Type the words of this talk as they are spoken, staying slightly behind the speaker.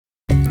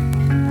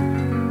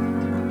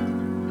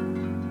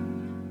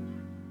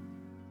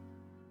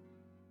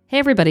Hey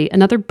everybody,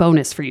 another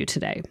bonus for you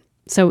today.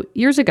 So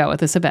years ago at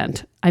this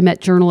event, I met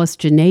journalist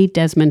Janae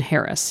Desmond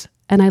Harris,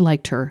 and I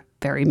liked her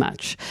very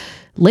much.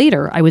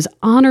 Later, I was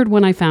honored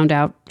when I found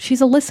out she's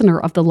a listener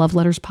of the Love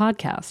Letters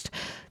podcast.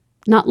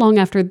 Not long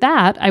after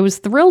that, I was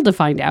thrilled to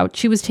find out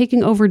she was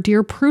taking over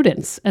Dear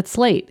Prudence at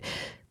Slate.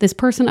 This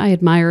person I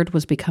admired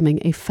was becoming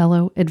a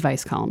fellow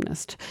advice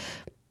columnist.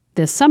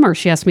 This summer,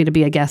 she asked me to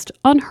be a guest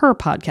on her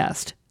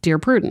podcast, Dear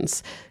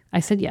Prudence. I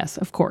said yes,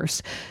 of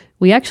course.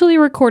 We actually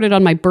recorded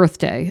on my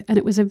birthday, and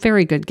it was a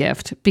very good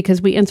gift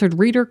because we answered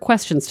reader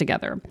questions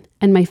together.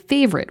 And my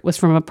favorite was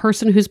from a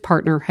person whose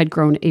partner had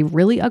grown a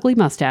really ugly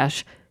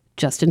mustache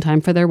just in time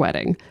for their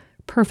wedding.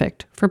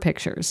 Perfect for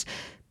pictures.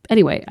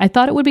 Anyway, I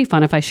thought it would be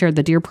fun if I shared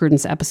the Dear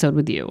Prudence episode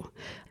with you.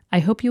 I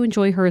hope you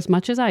enjoy her as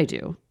much as I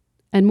do.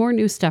 And more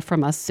new stuff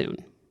from us soon.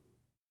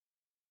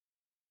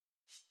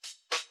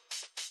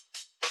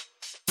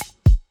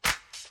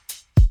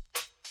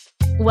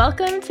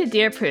 Welcome to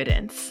Dear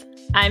Prudence.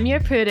 I'm your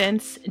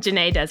Prudence,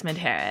 Janae Desmond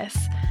Harris.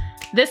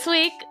 This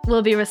week,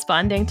 we'll be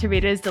responding to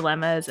readers'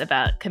 dilemmas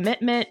about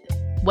commitment,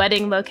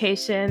 wedding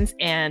locations,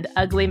 and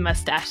ugly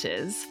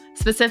mustaches,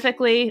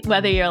 specifically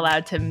whether you're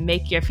allowed to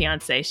make your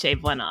fiancé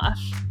shave one off.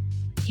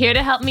 Here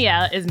to help me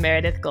out is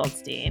Meredith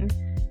Goldstein.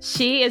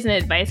 She is an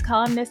advice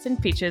columnist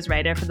and features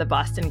writer for the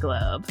Boston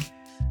Globe.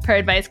 Her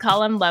advice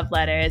column, Love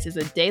Letters, is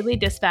a daily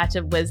dispatch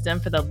of wisdom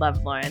for the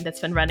lovelorn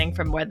that's been running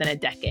for more than a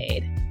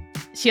decade.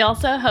 She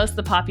also hosts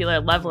the popular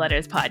Love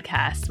Letters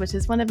podcast, which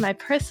is one of my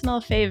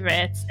personal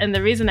favorites. And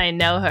the reason I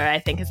know her, I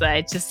think, is that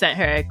I just sent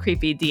her a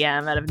creepy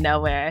DM out of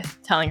nowhere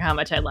telling her how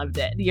much I loved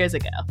it years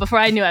ago, before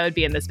I knew I would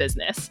be in this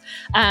business.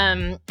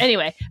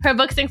 Anyway, her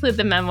books include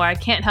the memoir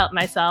Can't Help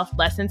Myself,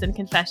 Lessons and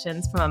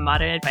Confessions from a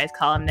Modern Advice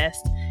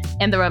Columnist,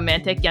 and the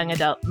romantic young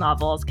adult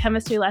novels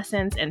Chemistry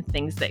Lessons and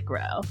Things That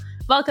Grow.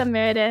 Welcome,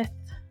 Meredith.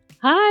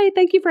 Hi,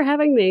 thank you for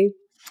having me.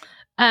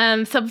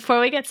 So before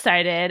we get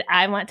started,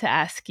 I want to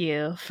ask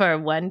you for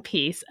one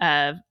piece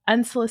of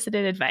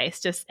unsolicited advice,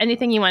 just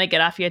anything you want to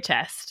get off your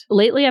chest.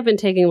 Lately, I've been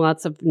taking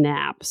lots of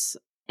naps,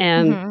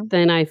 and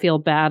then I feel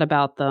bad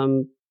about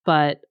them.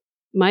 But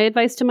my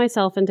advice to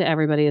myself and to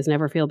everybody is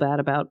never feel bad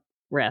about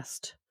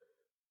rest.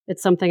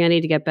 It's something I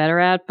need to get better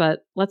at,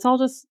 but let's all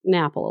just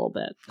nap a little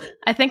bit.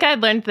 I think I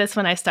learned this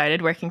when I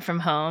started working from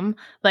home.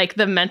 Like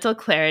the mental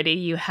clarity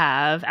you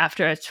have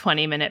after a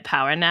 20-minute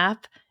power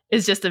nap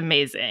is just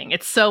amazing.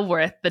 It's so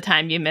worth the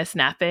time you miss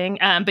napping.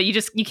 But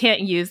you can't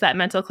use that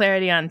mental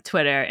clarity on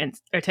Twitter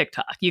or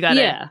TikTok. You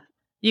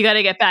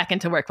gotta get back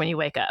into work when you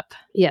wake up.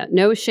 Yeah,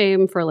 no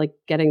shame for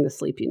getting the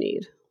sleep you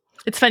need.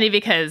 It's funny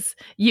because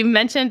you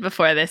mentioned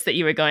before this that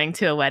you were going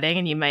to a wedding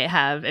and you might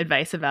have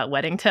advice about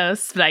wedding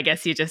toasts, but I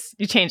guess you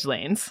changed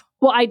lanes.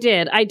 Well, I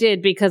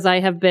did because I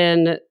have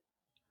been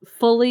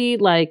fully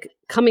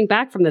coming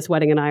back from this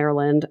wedding in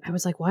Ireland. I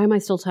was like, why am I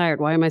still tired?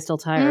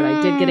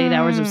 I did get 8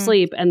 hours of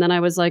sleep. And then I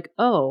was like,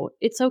 oh,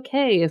 it's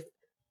okay if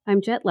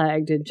I'm jet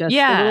lagged and just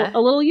a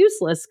little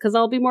useless because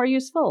I'll be more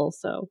useful.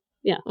 So,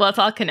 yeah. Well, it's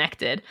all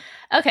connected.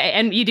 Okay.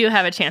 And you do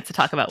have a chance to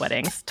talk about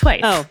weddings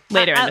twice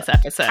later in this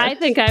episode. I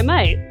think I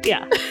might.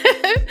 Yeah.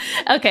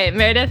 Okay.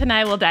 Meredith and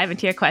I will dive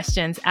into your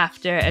questions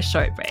after a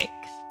short break.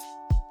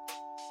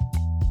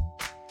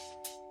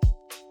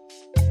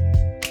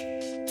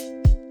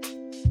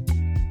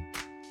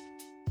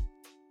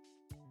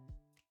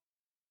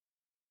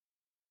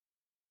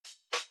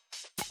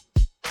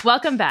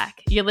 Welcome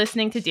back. You're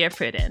listening to Dear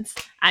Prudence.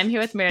 I'm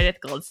here with Meredith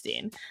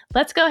Goldstein.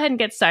 Let's go ahead and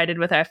get started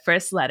with our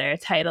first letter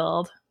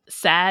titled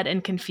Sad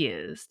and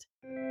Confused.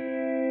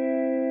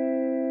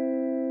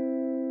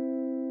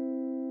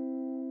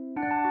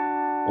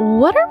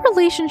 What are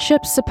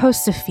relationships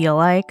supposed to feel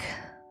like?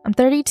 I'm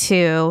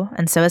 32,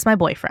 and so is my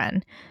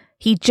boyfriend.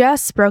 He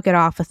just broke it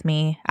off with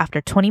me after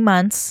 20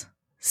 months,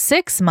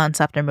 6 months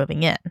after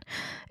moving in.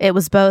 It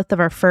was both of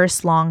our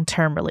first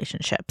long-term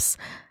relationships.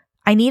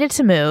 I needed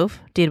to move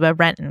due to a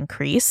rent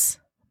increase,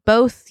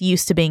 both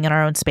used to being in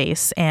our own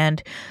space,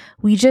 and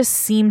we just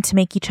seemed to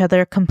make each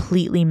other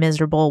completely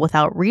miserable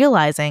without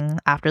realizing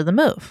after the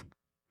move.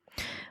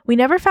 We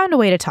never found a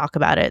way to talk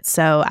about it,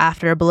 so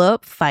after a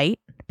blow-up fight,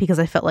 because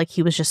I felt like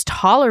he was just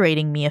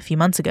tolerating me a few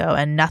months ago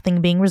and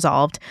nothing being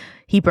resolved,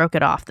 he broke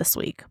it off this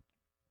week.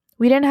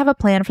 We didn't have a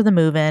plan for the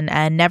move-in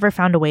and never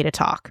found a way to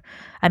talk.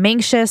 I'm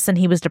anxious and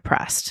he was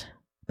depressed.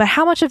 But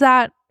how much of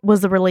that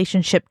was the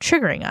relationship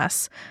triggering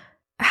us?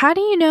 How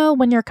do you know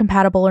when you're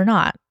compatible or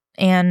not?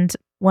 And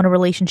when a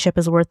relationship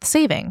is worth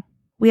saving?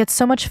 We had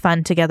so much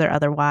fun together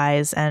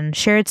otherwise and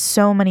shared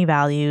so many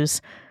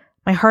values.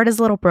 My heart is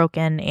a little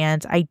broken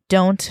and I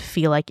don't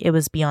feel like it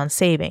was beyond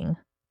saving,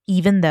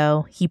 even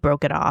though he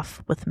broke it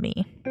off with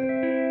me.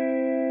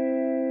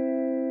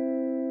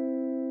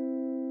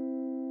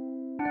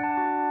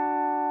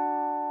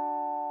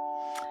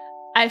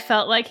 I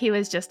felt like he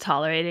was just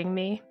tolerating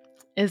me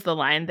is the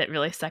line that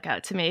really stuck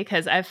out to me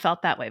because I've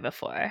felt that way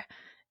before.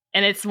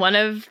 And it's one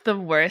of the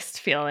worst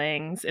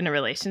feelings in a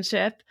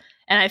relationship.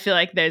 And I feel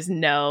like there's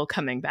no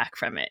coming back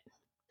from it.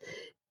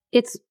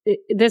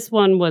 This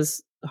one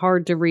was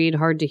hard to read,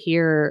 hard to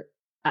hear.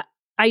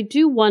 I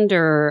do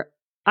wonder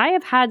I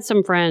have had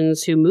some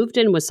friends who moved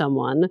in with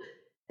someone.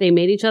 They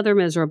made each other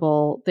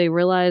miserable. They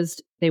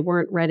realized they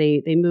weren't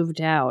ready. They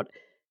moved out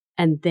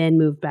and then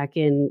moved back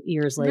in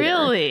years later.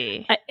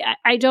 Really?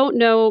 I don't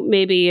know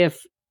maybe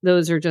if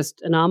those are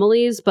just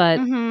anomalies, but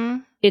Mm-hmm.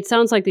 it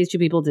sounds like these two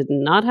people did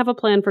not have a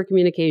plan for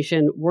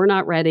communication, were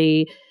not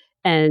ready.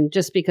 And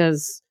just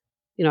because,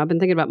 I've been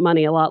thinking about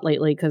money a lot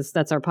lately because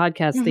that's our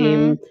podcast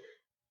theme.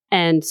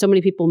 And so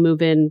many people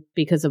move in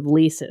because of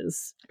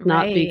leases,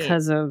 not Right.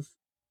 because of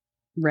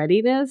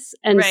readiness.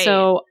 And Right.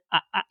 so,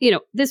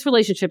 this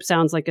relationship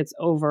sounds like it's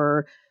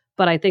over,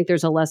 but I think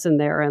there's a lesson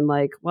there. And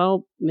like,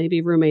 well,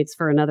 maybe roommates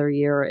for another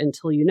year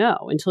until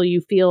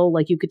you feel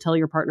like you could tell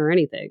your partner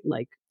anything,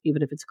 like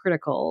even if it's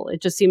critical.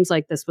 It just seems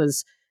like this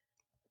was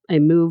a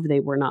move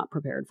they were not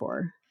prepared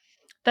for.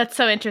 That's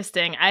so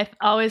interesting. I've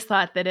always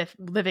thought that if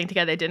living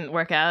together didn't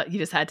work out, you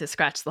just had to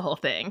scratch the whole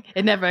thing.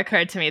 It never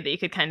occurred to me that you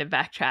could kind of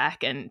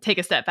backtrack and take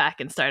a step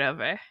back and start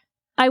over.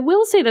 I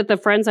will say that the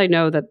friends I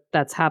know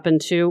that's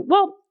happened to,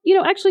 well,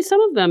 actually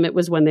some of them it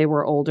was when they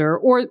were older,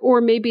 or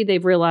maybe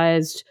they've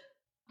realized,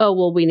 oh,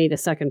 well, we need a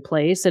second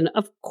place. And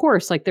of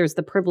course, like there's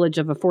the privilege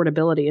of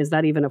affordability. Is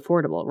that even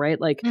affordable, right?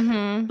 Like,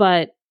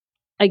 but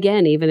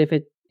again, even if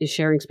it is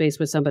sharing space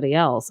with somebody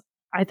else,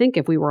 I think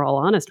if we were all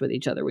honest with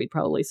each other, we'd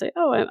probably say,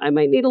 oh, I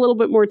might need a little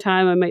bit more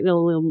time. I might need a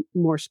little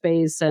more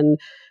space. And,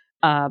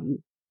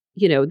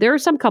 there are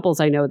some couples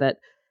I know that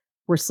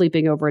were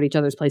sleeping over at each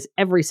other's place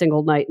every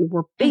single night and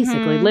were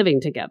basically living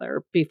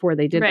together before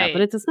they did that.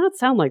 But it does not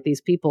sound like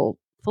these people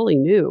fully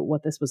knew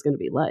what this was going to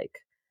be like.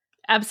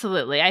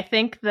 Absolutely. I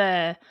think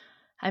not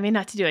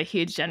to do a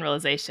huge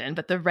generalization,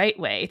 but the right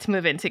way to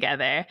move in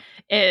together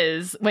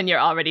is when you're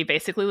already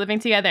basically living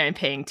together and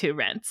paying 2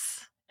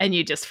 rents and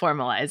you just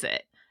formalize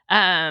it.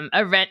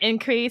 A rent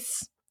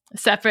increase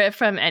separate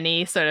from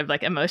any sort of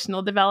like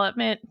emotional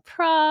development,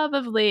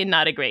 probably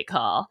not a great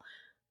call.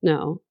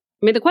 No.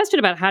 I mean, the question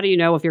about how do you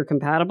know if you're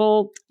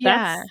compatible,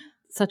 Yeah. that's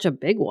such a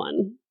big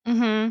one.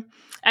 Mm-hmm.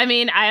 I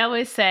mean, I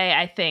always say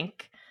I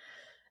think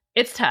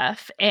it's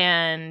tough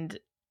and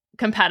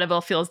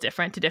compatible feels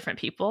different to different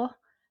people.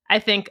 I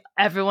think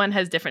everyone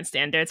has different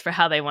standards for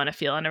how they want to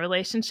feel in a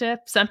relationship.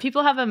 Some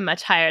people have a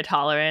much higher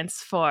tolerance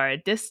for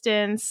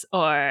distance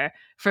or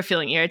for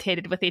feeling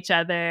irritated with each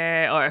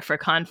other or for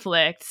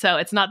conflict. So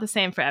it's not the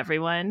same for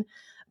everyone.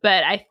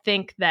 But I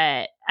think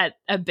that at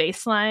a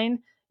baseline,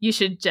 you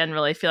should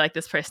generally feel like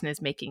this person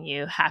is making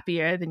you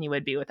happier than you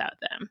would be without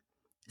them.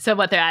 So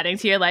what they're adding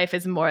to your life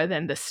is more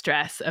than the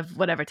stress of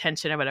whatever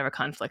tension or whatever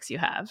conflicts you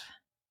have.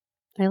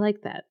 I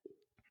like that.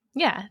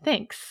 Yeah,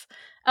 thanks.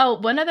 Oh,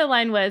 one other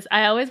line was,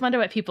 I always wonder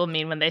what people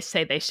mean when they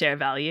say they share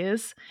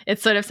values.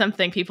 It's sort of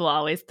something people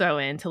always throw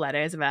into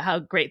letters about how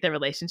great their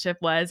relationship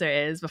was or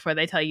is before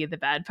they tell you the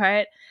bad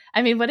part.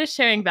 I mean, what does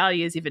sharing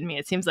values even mean?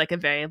 It seems like a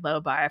very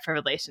low bar for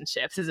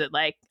relationships. Is it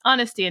like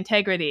honesty,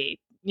 integrity,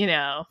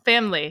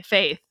 family,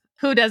 faith?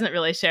 Who doesn't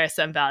really share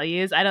some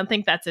values? I don't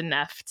think that's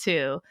enough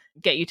to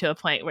get you to a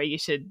point where you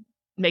should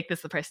make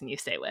this the person you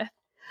stay with.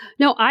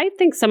 No, I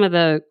think some of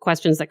the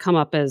questions that come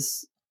up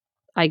as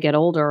I get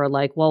older are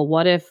like, well,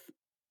 what if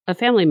a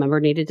family member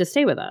needed to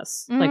stay with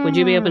us? Like, would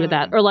you be open to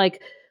that? Or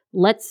like,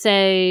 let's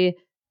say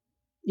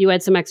you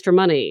had some extra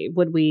money.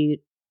 Would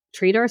we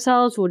treat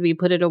ourselves? Would we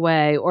put it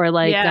away? Or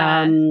like,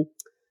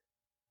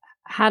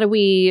 how do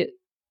we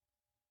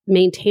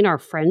maintain our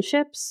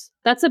friendships?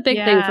 That's a big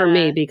thing for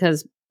me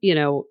because,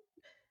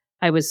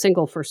 I was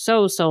single for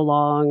so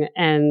long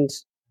and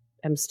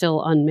am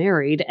still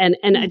unmarried. And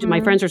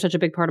my friends are such a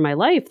big part of my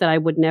life that I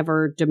would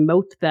never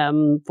demote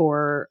them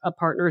for a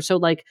partner. So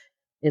like,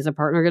 is a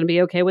partner going to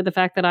be okay with the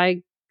fact that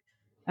I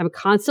am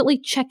constantly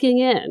checking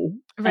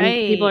in? Right.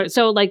 And people are,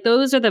 so like,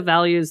 those are the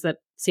values that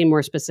seem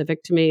more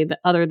specific to me,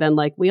 other than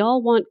like, we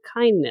all want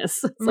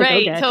kindness. It's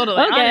right. Like, okay,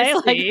 totally. okay,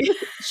 Honestly. like,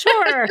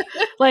 sure.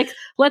 Like,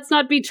 let's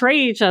not betray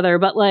each other.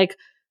 But like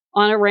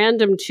on a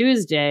random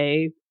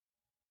Tuesday,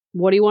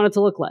 what do you want it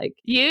to look like?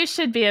 You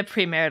should be a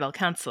premarital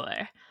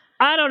counselor.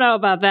 I don't know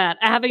about that.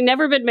 Having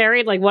never been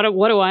married, like what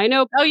do I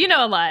know? Oh, you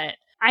know a lot.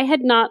 I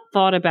had not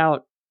thought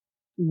about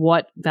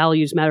what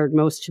values mattered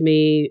most to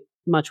me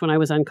much when I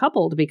was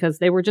uncoupled because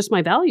they were just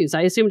my values.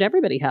 I assumed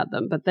everybody had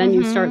them. But then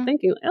you start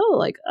thinking,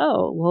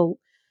 well,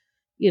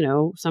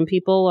 some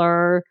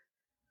people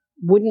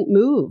wouldn't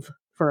move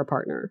for a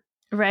partner.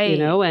 Right.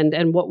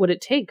 And what would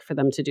it take for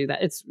them to do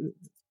that? It's,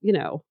 you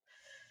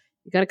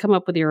got to come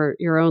up with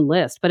your own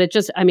list. But it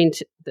just,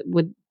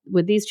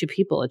 with these two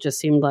people, it just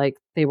seemed like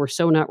they were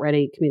so not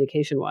ready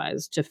communication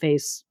wise to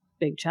face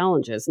big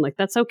challenges. And like,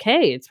 that's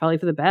okay. It's probably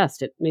for the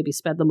best. It maybe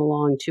sped them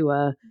along to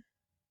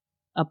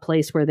a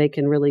place where they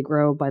can really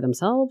grow by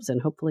themselves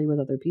and hopefully with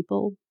other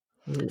people.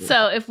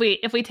 So if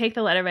we take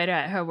the letter writer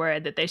at her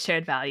word that they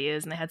shared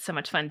values and they had so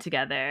much fun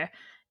together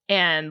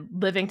and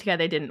living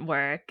together didn't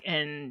work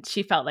and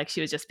she felt like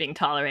she was just being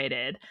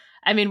tolerated.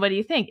 I mean, what do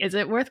you think? Is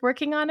it worth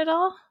working on at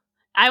all?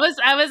 I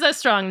was a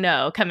strong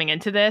no coming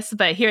into this,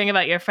 but hearing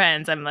about your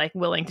friends, I'm like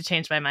willing to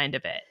change my mind a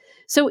bit.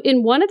 So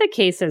in one of the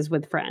cases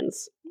with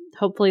friends,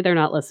 hopefully they're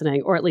not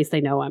listening, or at least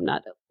they know I'm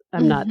not.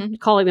 I'm not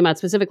calling them out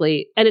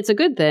specifically. And it's a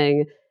good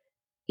thing.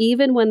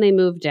 Even when they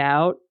moved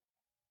out,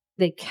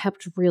 they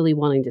kept really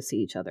wanting to see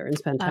each other and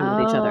spend time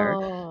with each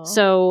other.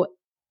 So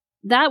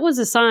that was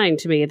a sign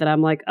to me that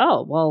I'm like,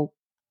 oh, well,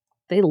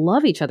 they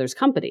love each other's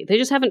company. They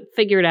just haven't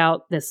figured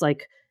out this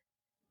like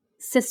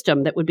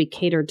system that would be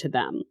catered to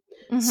them.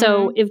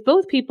 So if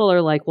both people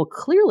are like, well,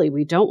 clearly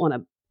we don't want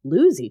to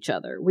lose each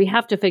other. We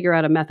have to figure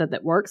out a method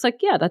that works. Like,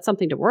 yeah, that's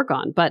something to work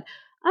on. But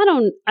I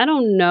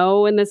don't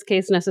know in this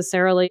case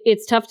necessarily.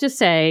 It's tough to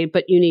say,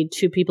 but you need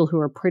two people who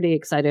are pretty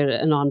excited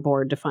and on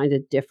board to find a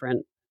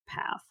different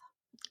path.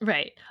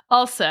 Right.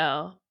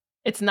 Also,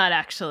 it's not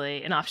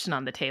actually an option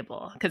on the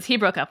table because he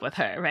broke up with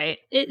her, right?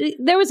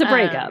 There was a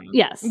breakup,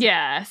 yes.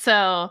 Yeah.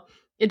 So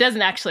it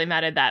doesn't actually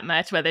matter that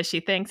much whether she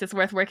thinks it's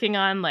worth working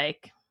on.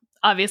 Like,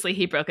 obviously,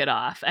 he broke it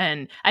off.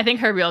 And I think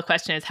her real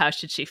question is, how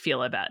should she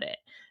feel about it?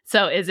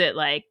 So is it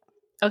like,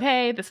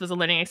 okay, this was a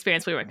learning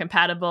experience, we weren't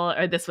compatible,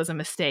 or this was a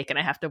mistake and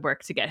I have to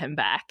work to get him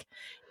back?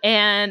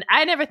 And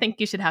I never think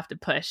you should have to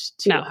push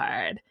too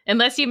hard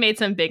unless you made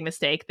some big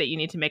mistake that you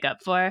need to make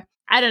up for.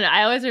 I don't know.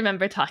 I always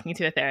remember talking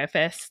to a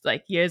therapist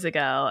like years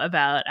ago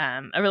about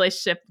a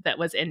relationship that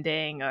was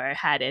ending or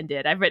had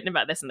ended. I've written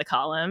about this in the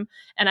column.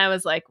 And I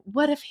was like,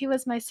 what if he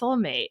was my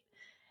soulmate?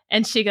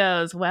 And she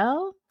goes,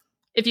 well,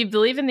 if you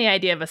believe in the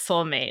idea of a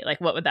soulmate,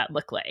 like what would that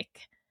look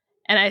like?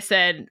 And I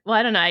said, well,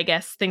 I don't know. I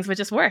guess things would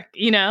just work,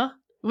 you know?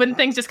 Wouldn't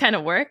things just kind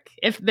of work?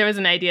 If there was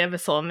an idea of a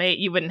soulmate,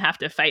 you wouldn't have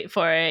to fight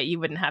for it. You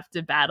wouldn't have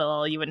to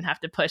battle. You wouldn't have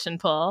to push and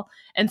pull.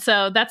 And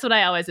so that's what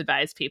I always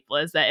advise people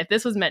is that if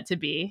this was meant to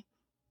be,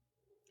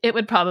 it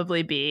would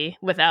probably be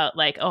without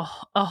like a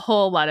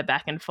whole lot of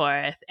back and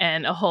forth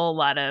and a whole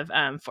lot of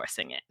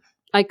forcing it.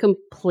 I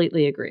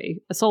completely agree.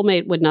 A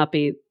soulmate would not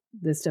be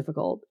this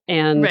difficult.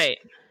 And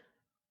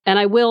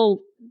I will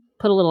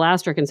put a little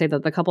asterisk and say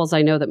that the couples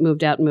I know that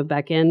moved out and moved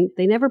back in,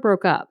 they never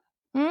broke up.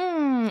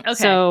 Okay.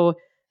 So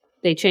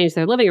they changed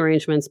their living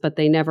arrangements, but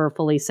they never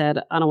fully said,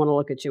 I don't want to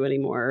look at you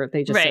anymore.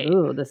 They just said,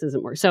 oh, this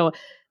isn't work. So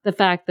the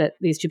fact that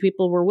these two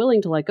people were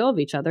willing to let go of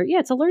each other, yeah,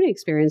 it's a learning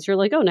experience. You're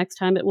like, oh, next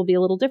time it will be a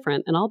little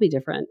different and I'll be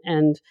different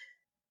and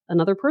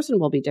another person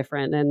will be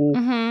different.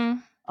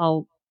 And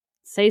I'll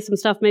say some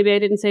stuff maybe I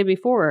didn't say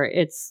before.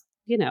 It's,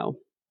 you know,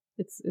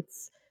 it's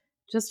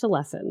just a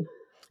lesson.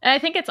 And I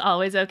think it's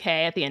always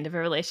okay at the end of a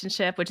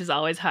relationship, which is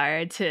always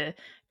hard, to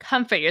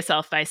comfort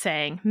yourself by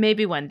saying,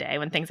 maybe one day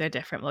when things are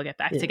different, we'll get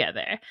back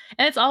together.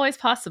 And it's always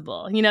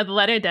possible. You know, the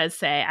letter does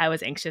say I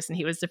was anxious and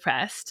he was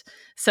depressed.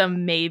 So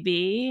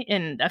maybe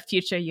in a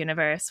future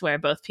universe where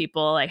both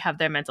people like have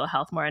their mental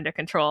health more under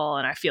control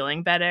and are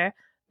feeling better,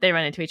 they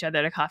run into each other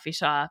at a coffee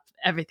shop.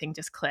 Everything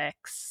just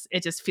clicks.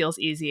 It just feels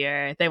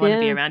easier. They want to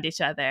be around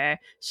each other.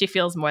 She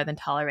feels more than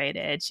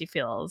tolerated. She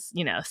feels,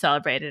 you know,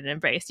 celebrated and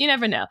embraced. You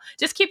never know.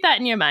 Just keep that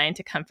in your mind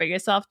to comfort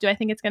yourself. Do I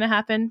think it's going to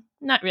happen?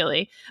 Not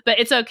really. But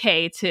it's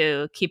okay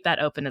to keep that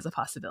open as a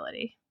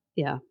possibility.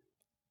 Yeah.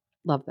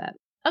 Love that.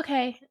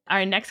 Okay.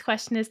 Our next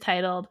question is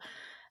titled,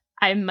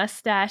 I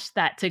mustache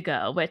that to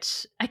go,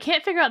 which I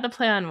can't figure out the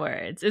play on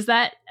words. Is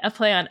that a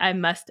play on I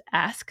must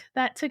ask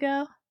that to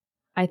go?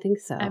 I think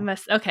so. I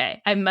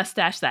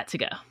mustache that to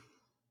go.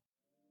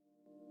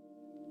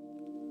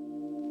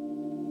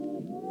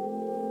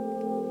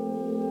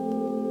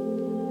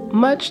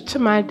 Much to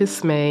my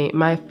dismay,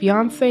 my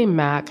fiancé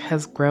Mac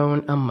has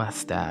grown a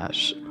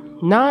mustache.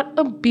 Not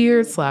a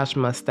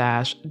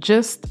beard/mustache,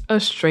 just a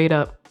straight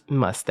up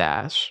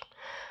mustache.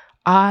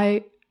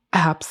 I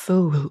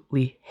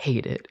absolutely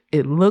hate it.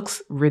 It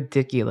looks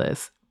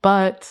ridiculous,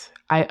 but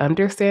I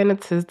understand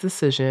it's his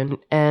decision,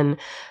 and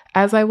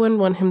as I wouldn't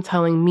want him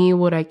telling me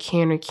what I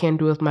can or can't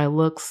do with my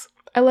looks,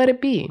 I let it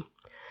be.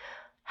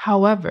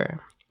 However,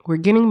 we're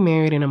getting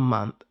married in a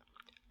month.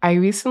 I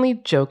recently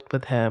joked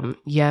with him.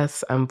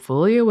 Yes, I'm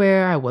fully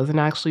aware I wasn't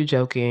actually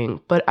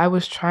joking, but I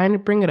was trying to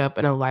bring it up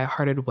in a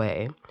lighthearted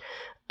way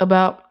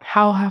about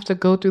how I'll have to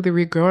go through the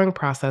regrowing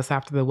process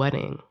after the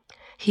wedding.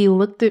 He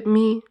looked at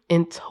me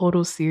in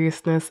total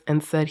seriousness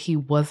and said he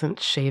wasn't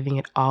shaving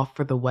it off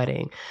for the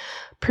wedding.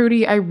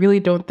 Prudy, I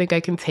really don't think I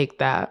can take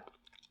that.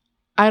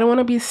 I don't want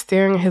to be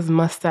staring at his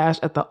mustache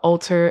at the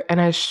altar, and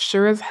I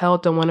sure as hell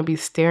don't want to be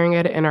staring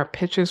at it in our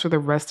pictures for the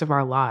rest of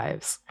our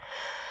lives.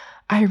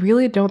 I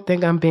really don't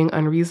think I'm being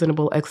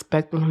unreasonable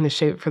expecting him to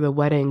shave it for the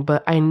wedding,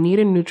 but I need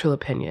a neutral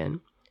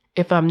opinion.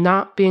 If I'm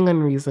not being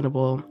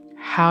unreasonable,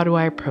 how do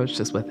I approach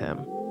this with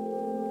him?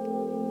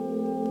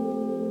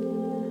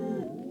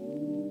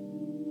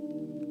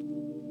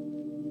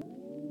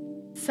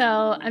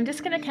 So I'm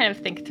just going to kind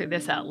of think through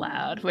this out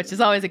loud, which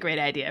is always a great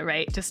idea,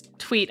 right? Just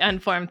tweet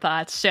unformed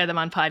thoughts, share them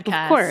on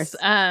podcasts. Of course.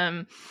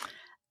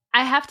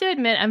 I have to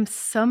admit, I'm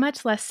so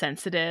much less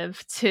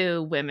sensitive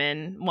to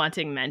women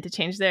wanting men to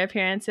change their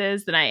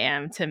appearances than I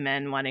am to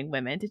men wanting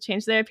women to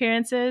change their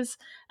appearances.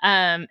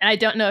 And I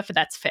don't know if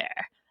that's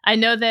fair. I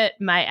know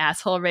that my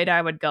asshole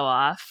radar would go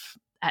off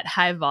at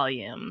high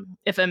volume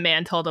if a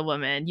man told a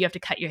woman, you have to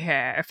cut your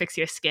hair or fix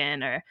your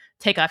skin or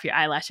take off your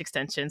eyelash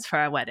extensions for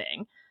our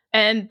wedding.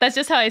 And that's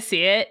just how I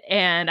see it.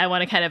 And I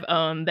want to kind of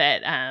own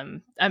that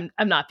I'm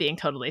not being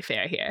totally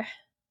fair here.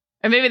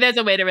 Or maybe there's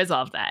a way to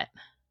resolve that.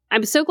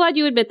 I'm so glad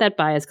you admit that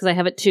bias because I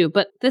have it too,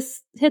 but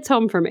this hits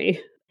home for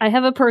me. I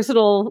have a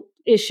personal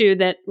issue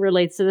that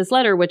relates to this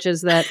letter, which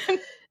is that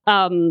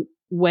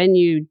when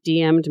you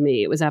DM'd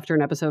me, it was after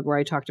an episode where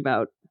I talked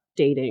about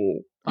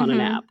dating on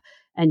an app,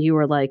 and you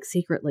were like,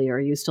 secretly, are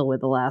you still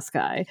with the last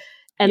guy?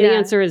 And the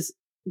answer is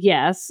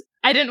yes.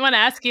 I didn't want to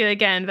ask you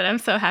again, but I'm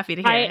so happy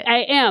to hear it.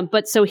 I am.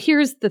 But so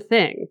here's the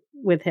thing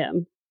with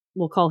him.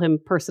 We'll call him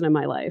person in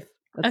my life.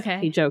 Okay.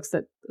 He jokes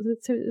that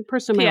it's a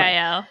person in my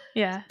life.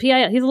 PIL. Yeah.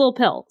 PIL. He's a little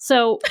pill.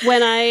 So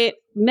when I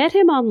met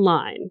him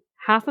online,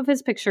 half of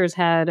his pictures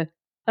had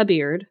a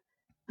beard,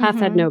 half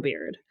had no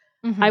beard.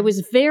 I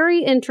was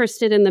very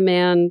interested in the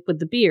man with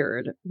the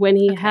beard. When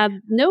he had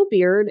no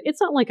beard, it's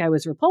not like I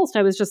was repulsed.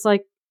 I was just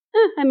like,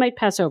 I might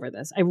pass over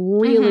this. I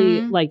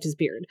really liked his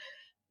beard.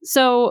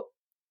 So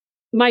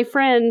my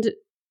friend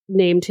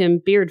named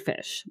him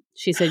Beardfish.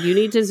 She said, you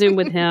need to Zoom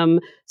with him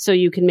so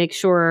you can make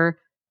sure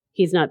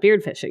he's not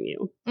beard fishing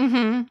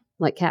you,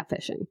 like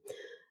catfishing.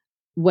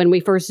 When we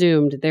first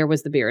Zoomed, there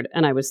was the beard,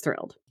 and I was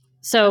thrilled.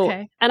 So,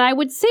 and I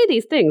would say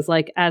these things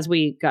like as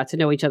we got to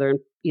know each other,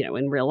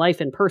 in real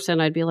life, in person,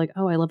 I'd be like,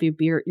 oh, I love your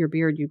beard.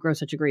 You grow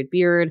such a great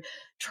beard.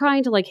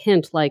 Trying to like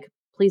hint like,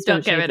 please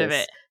don't get rid of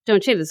it.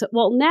 Don't shave this.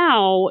 Well,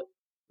 now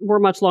we're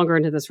much longer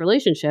into this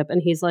relationship.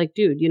 And he's like,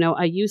 dude,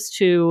 I used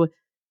to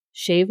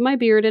shave my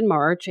beard in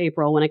March,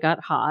 April when it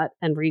got hot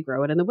and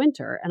regrow it in the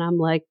winter. And I'm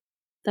like,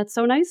 that's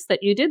so nice that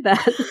you did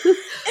that.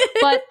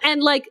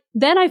 And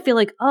then I feel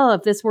like, oh,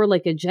 if this were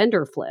like a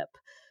gender flip,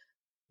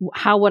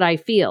 how would I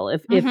feel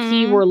if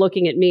he were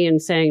looking at me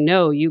and saying,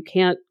 no, you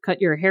can't cut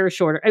your hair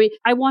shorter? I mean,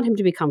 I want him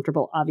to be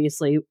comfortable,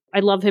 obviously. I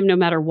love him no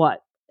matter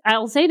what.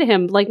 I'll say to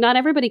him, like, not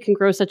everybody can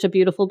grow such a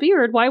beautiful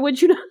beard. Why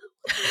would you not?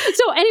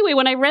 So anyway,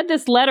 when I read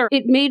this letter,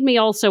 it made me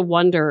also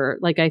wonder,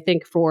 like, I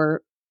think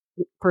for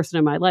person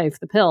in my life,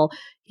 the pill,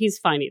 he's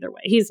fine either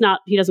way. He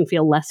doesn't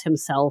feel less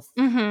himself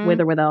with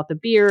or without the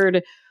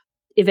beard.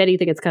 If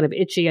anything, it's kind of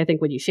itchy. I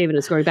think when you shave it,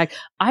 it's growing back.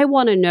 I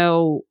want to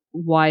know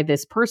why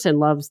this person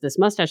loves this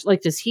mustache.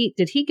 Like,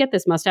 did he get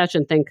this mustache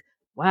and think,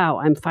 wow,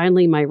 I'm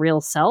finally my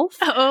real self?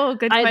 Oh,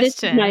 good question.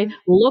 This is my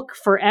look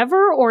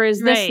forever? Or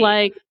is this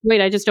like,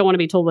 wait, I just don't want to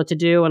be told what to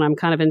do and I'm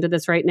kind of into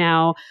this right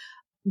now?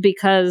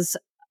 Because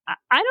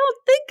I don't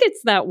think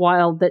it's that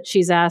wild that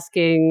she's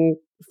asking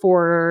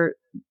for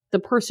the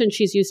person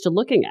she's used to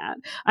looking at.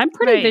 I'm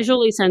pretty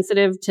visually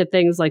sensitive to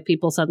things like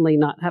people suddenly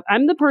not have.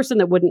 I'm the person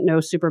that wouldn't know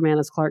Superman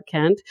as Clark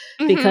Kent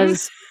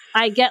because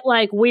I get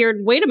like weird,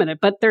 wait a minute,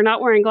 but they're not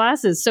wearing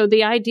glasses. So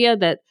the idea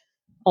that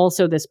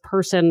also this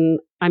person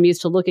I'm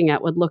used to looking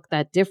at would look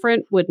that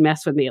different would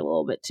mess with me a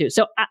little bit too.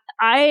 So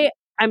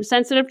I'm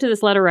sensitive to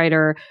this letter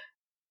writer,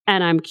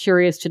 and I'm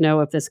curious to know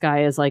if this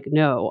guy is like,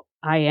 no,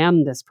 I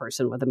am this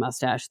person with a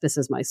mustache. This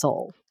is my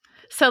soul.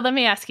 So let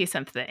me ask you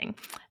something.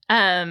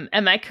 Am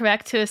I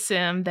correct to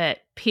assume that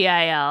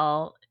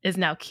PIL is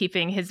now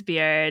keeping his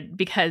beard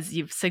because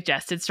you've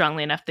suggested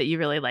strongly enough that you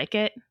really like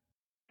it?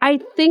 I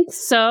think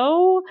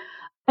so.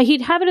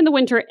 He'd have it in the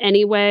winter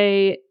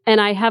anyway. And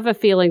I have a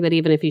feeling that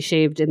even if he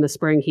shaved in the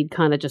spring, he'd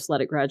kind of just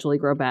let it gradually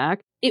grow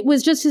back. It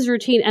was just his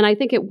routine. And I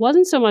think it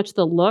wasn't so much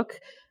the look.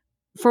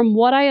 From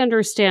what I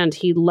understand,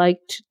 he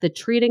liked the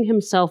treating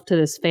himself to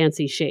this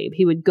fancy shave.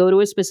 He would go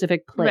to a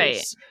specific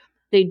place. Right.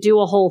 They do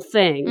a whole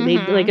thing. They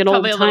like an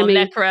old timey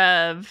neck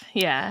rub.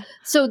 Yeah.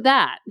 So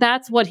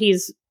that's what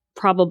he's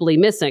probably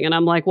missing. And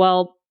I'm like,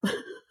 well,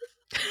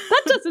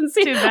 that doesn't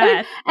seem too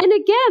bad. And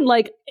again,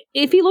 like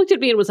if he looked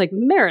at me and was like,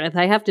 Meredith,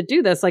 I have to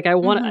do this. Like I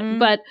want to,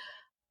 but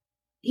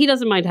he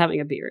doesn't mind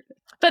having a beard.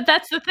 But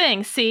that's the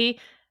thing. See,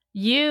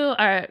 you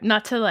are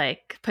not to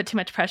like put too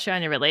much pressure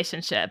on your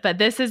relationship, but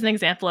this is an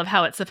example of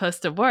how it's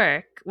supposed to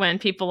work when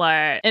people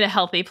are in a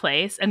healthy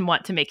place and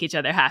want to make each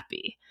other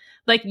happy.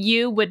 Like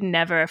you would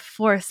never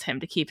force him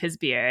to keep his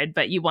beard,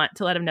 but you want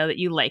to let him know that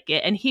you like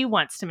it, and he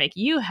wants to make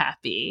you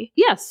happy.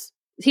 Yes.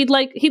 He'd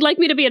like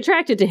me to be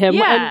attracted to him.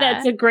 Yeah.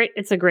 And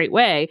it's a great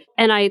way.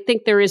 And I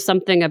think there is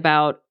something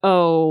about,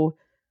 oh,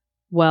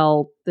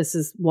 well, this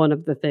is one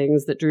of the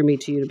things that drew me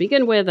to you to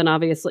begin with. And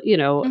obviously,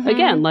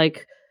 again,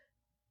 like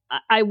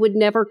I would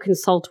never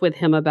consult with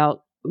him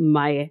about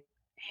my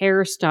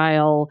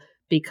hairstyle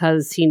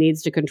because he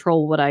needs to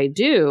control what I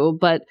do,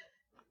 but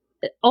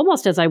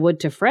almost as I would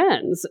to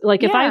friends.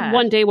 Like if I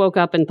one day woke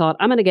up and thought,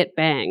 I'm going to get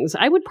bangs,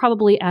 I would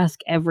probably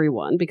ask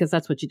everyone because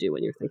that's what you do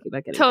when you're thinking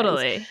about getting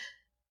bangs.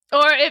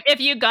 Or if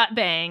you got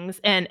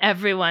bangs and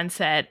everyone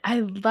said,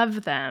 I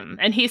love them.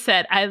 And he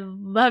said, I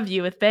love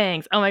you with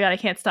bangs. Oh my God, I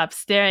can't stop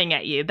staring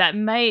at you. That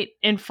might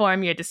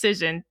inform your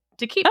decision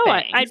to keep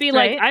bangs. I'd be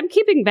like, I'm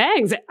keeping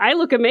bangs. I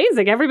look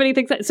amazing. Everybody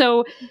thinks that.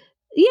 So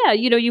yeah,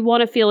 you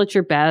want to feel at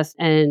your best.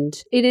 And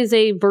it is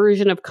a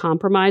version of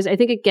compromise. I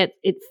think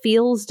it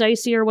feels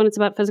dicier when it's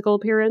about physical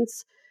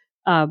appearance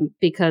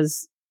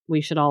because we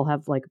should all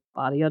have like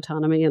body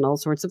autonomy and all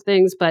sorts of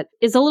things, but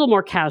it's a little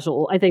more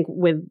casual, I think,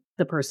 with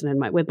the person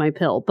with my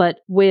pill.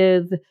 But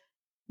with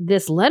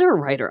this letter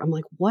writer, I'm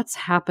like, what's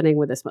happening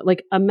with this?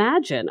 Like,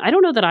 imagine, I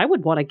don't know that I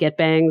would want to get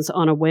bangs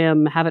on a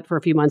whim, have it for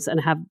a few months and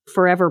have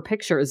forever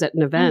pictures at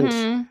an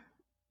event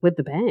with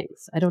the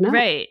bangs. I don't know.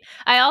 Right.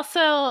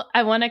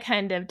 I want to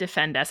kind of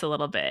defend us a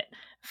little bit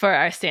for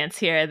our stance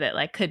here that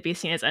like could be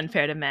seen as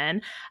unfair to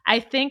men. I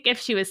think if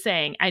she was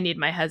saying, I need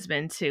my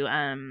husband to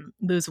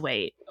lose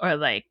weight or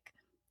like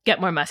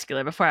get more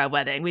muscular before our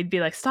wedding, we'd be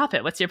like, stop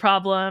it. What's your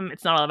problem?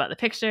 It's not all about the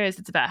pictures.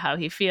 It's about how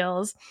he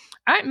feels.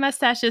 Aren't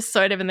mustaches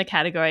sort of in the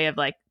category of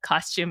like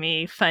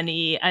costumey,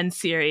 funny,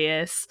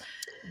 unserious?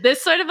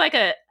 There's sort of like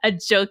a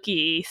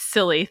jokey,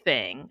 silly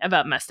thing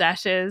about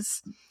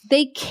mustaches.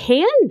 They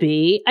can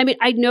be. I mean,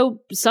 I know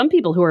some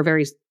people who are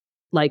very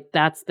like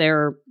that's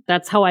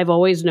how I've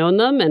always known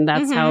them, and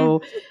that's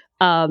how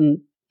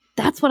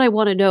that's what I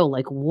want to know.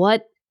 Like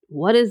what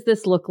does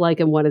this look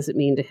like and what does it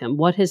mean to him?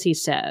 What has he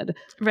said?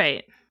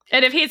 Right.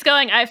 And if he's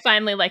going, I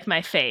finally like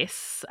my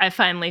face. I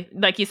finally,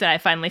 like you said, I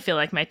finally feel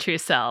like my true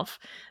self.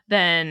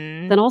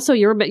 Then also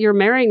you're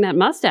marrying that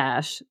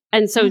mustache.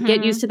 And so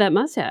get used to that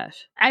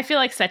mustache. I feel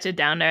like such a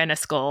downer and a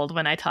scold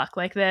when I talk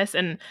like this.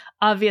 And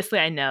obviously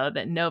I know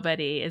that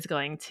nobody is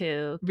going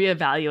to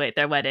reevaluate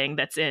their wedding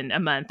that's in a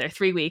month or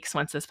 3 weeks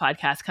once this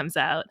podcast comes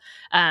out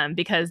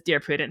because Dear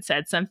Prudence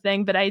said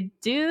something. But I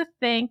do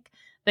think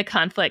the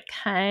conflict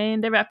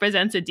kind of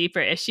represents a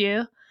deeper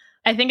issue.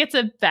 I think it's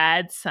a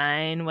bad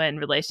sign when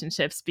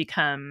relationships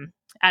become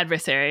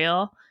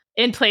adversarial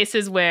in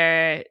places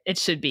where it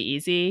should be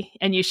easy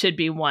and you should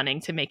be wanting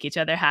to make each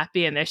other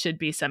happy and there should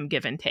be some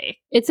give and take.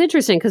 It's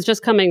interesting because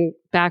just coming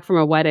back from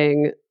a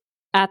wedding,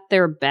 at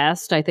their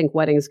best, I think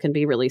weddings can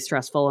be really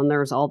stressful and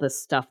there's all this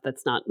stuff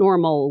that's not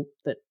normal,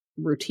 that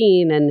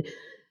routine. And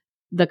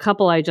the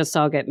couple I just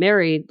saw get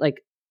married,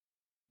 like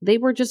they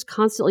were just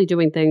constantly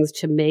doing things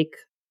to make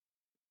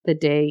the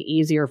day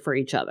easier for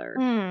each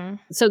other.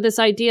 So this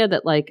idea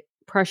that like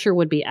pressure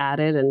would be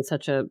added in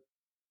such a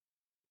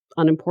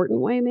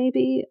unimportant way,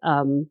 maybe,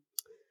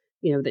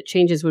 that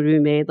changes would be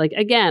made. Like,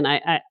 again,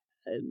 I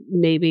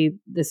maybe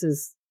this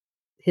is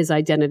his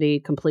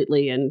identity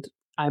completely and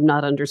I'm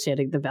not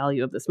understanding the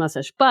value of this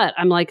mustache, but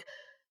I'm like,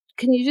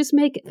 can you just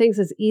make things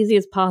as easy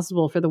as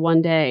possible for the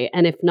one day?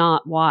 And if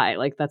not, why?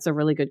 Like, that's a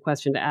really good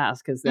question to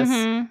ask. Is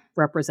this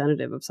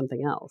representative of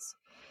something else?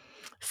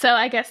 So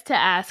I guess to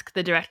ask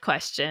the direct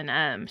question,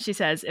 she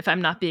says, if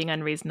I'm not being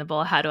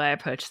unreasonable, how do I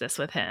approach this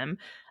with him?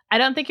 I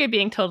don't think you're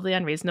being totally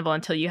unreasonable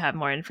until you have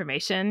more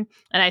information.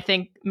 And I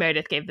think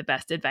Meredith gave the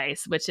best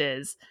advice, which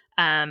is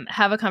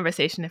have a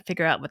conversation and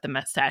figure out what the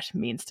mustache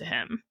means to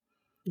him.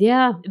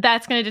 Yeah.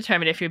 That's going to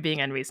determine if you're being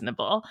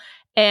unreasonable.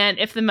 And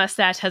if the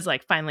mustache has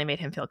like finally made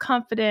him feel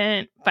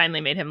confident,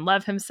 finally made him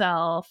love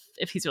himself,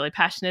 if he's really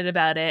passionate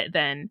about it,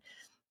 then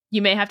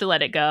you may have to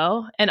let it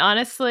go. And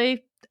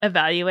honestly,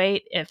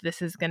 evaluate if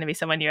this is going to be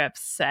someone you're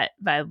upset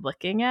by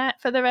looking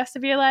at for the rest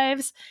of your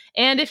lives.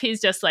 And if he's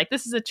just like,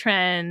 this is a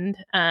trend.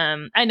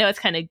 I know it's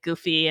kind of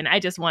goofy and I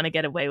just want to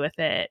get away with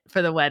it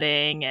for the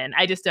wedding and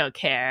I just don't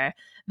care.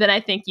 Then I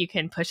think you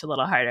can push a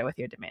little harder with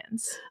your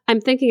demands. I'm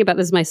thinking about,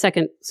 this is my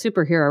second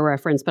superhero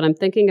reference, but I'm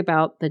thinking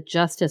about the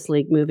Justice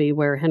League movie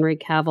where Henry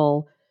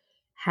Cavill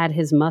had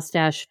his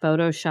mustache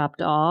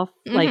photoshopped off,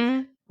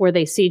 like where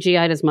they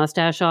CGI'd his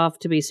mustache off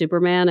to be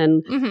Superman,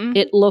 and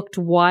it looked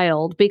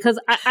wild because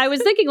I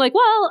was thinking like,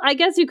 well, I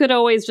guess you could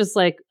always just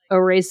like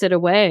erase it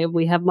away.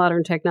 We have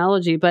modern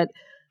technology, but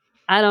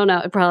I don't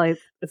know.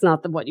 It's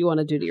not what you want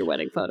to do to your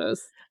wedding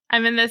photos.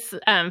 I'm in this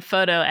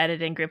photo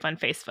editing group on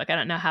Facebook. I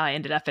don't know how I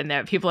ended up in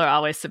there. People are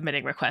always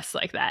submitting requests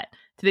like that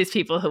to these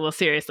people who will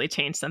seriously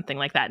change something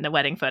like that in a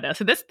wedding photo.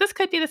 So this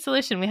could be the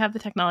solution. We have the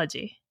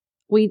technology.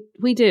 We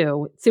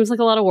do. It seems like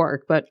a lot of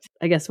work, but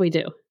I guess we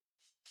do.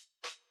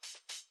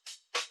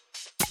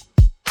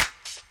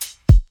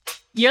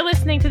 You're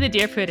listening to the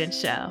Dear Prudence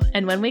Show,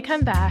 and when we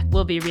come back,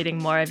 we'll be reading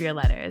more of your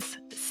letters.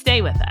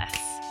 Stay with us.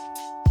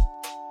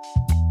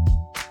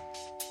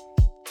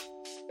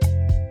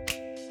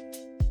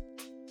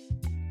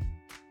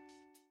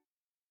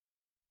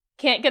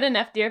 Can't get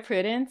enough Dear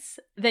Prudence?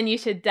 Then you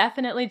should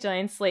definitely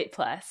join Slate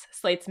Plus,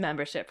 Slate's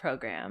membership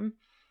program.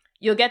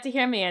 You'll get to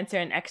hear me answer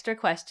an extra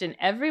question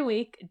every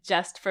week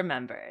just for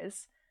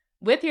members.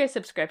 With your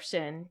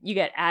subscription, you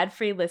get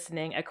ad-free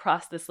listening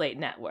across the Slate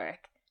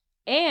network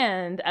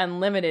and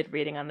unlimited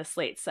reading on the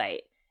Slate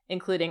site,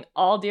 including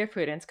all Dear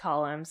Prudence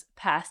columns,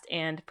 past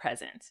and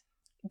present.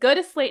 Go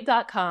to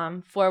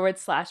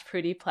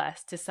slate.com/Prudie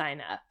Plus to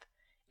sign up.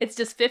 It's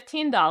just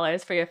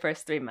 $15 for your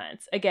first 3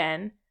 months.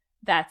 Again,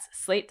 that's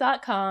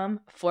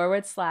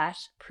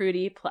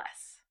slate.com/Prudie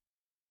Plus.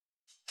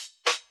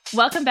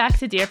 Welcome back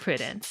to Dear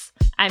Prudence.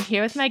 I'm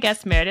here with my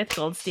guest Meredith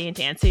Goldstein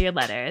to answer your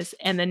letters,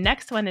 and the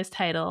next one is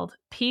titled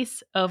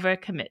Peace Over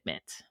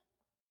Commitment.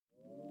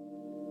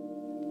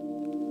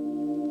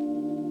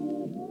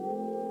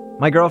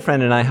 My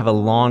girlfriend and I have a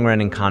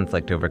long-running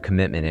conflict over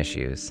commitment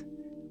issues.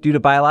 Due to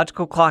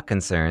biological clock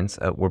concerns,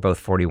 we're both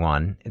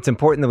 41, it's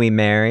important that we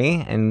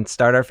marry and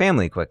start our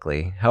family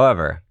quickly.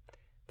 However,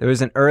 there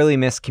was an early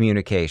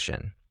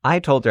miscommunication. I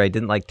told her I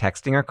didn't like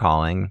texting or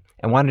calling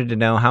and wanted to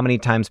know how many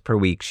times per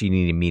week she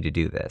needed me to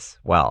do this.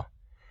 Well,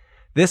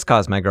 this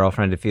caused my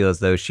girlfriend to feel as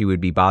though she would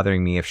be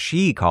bothering me if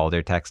she called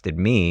or texted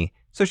me,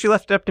 so she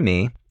left it up to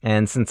me,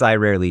 and since I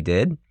rarely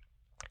did,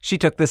 She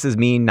took this as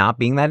me not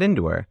being that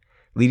into her,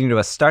 leading to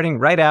us starting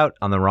right out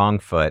on the wrong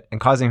foot and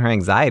causing her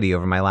anxiety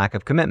over my lack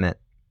of commitment.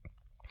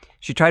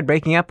 She tried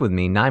breaking up with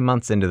me 9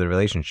 months into the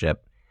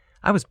relationship.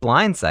 I was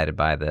blindsided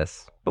by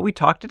this, but we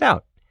talked it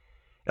out.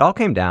 It all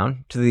came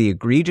down to the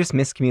egregious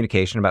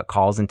miscommunication about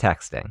calls and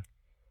texting.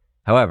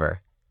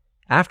 However,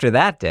 after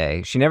that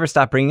day, she never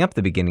stopped bringing up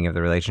the beginning of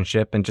the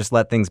relationship and just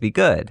let things be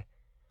good.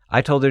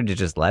 I told her to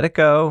just let it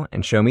go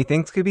and show me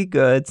things could be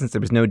good since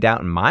there was no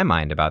doubt in my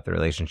mind about the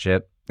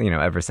relationship,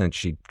 ever since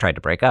she tried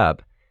to break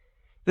up.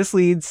 This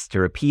leads to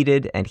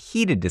repeated and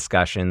heated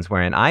discussions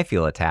wherein I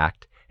feel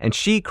attacked and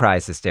she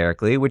cries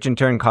hysterically, which in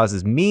turn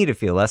causes me to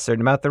feel less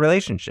certain about the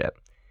relationship.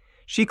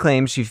 She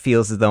claims she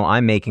feels as though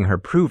I'm making her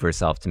prove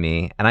herself to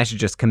me and I should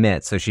just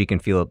commit so she can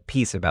feel at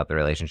peace about the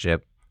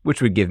relationship,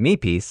 which would give me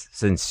peace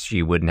since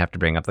she wouldn't have to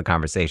bring up the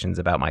conversations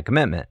about my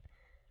commitment.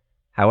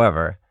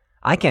 However,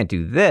 I can't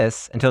do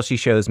this until she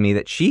shows me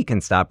that she can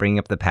stop bringing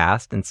up the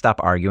past and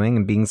stop arguing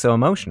and being so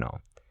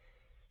emotional.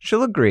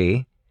 She'll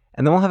agree,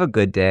 and then we'll have a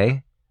good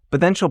day, but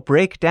then she'll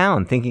break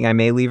down thinking I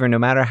may leave her no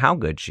matter how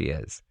good she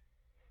is.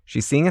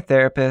 She's seeing a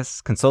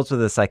therapist, consults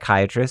with a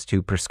psychiatrist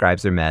who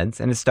prescribes her meds,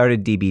 and has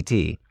started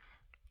DBT.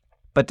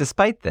 But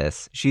despite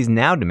this, she's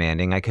now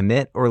demanding I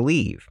commit or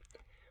leave.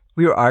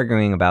 We were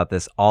arguing about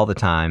this all the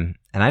time,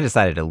 and I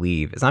decided to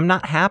leave as I'm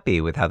not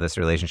happy with how this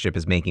relationship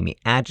is making me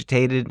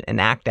agitated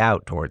and act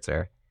out towards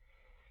her.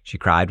 She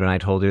cried when I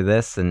told her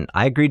this, and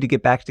I agreed to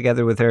get back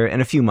together with her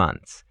in a few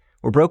months.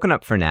 We're broken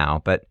up for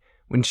now, but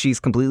when she's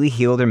completely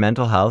healed her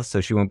mental health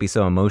so she won't be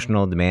so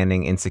emotional,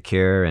 demanding,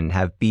 insecure, and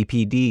have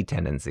BPD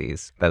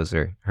tendencies. Those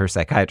are her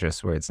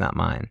psychiatrist's words, not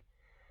mine.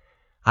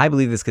 I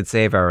believe this could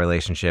save our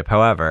relationship.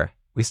 However,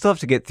 we still have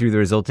to get through the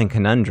resulting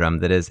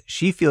conundrum that is,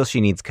 she feels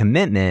she needs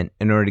commitment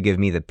in order to give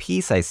me the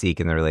peace I seek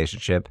in the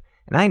relationship,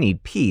 and I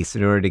need peace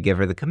in order to give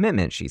her the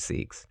commitment she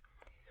seeks.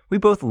 We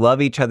both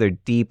love each other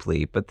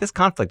deeply, but this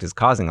conflict is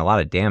causing a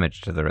lot of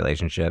damage to the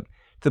relationship,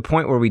 to the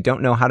point where we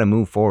don't know how to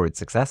move forward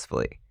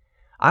successfully.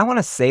 I want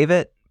to save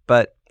it,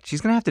 but she's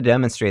going to have to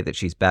demonstrate that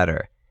she's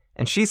better.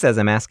 And she says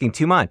I'm asking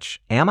too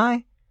much. Am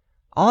I?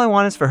 All I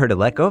want is for her to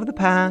let go of the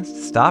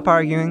past, stop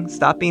arguing,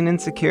 stop being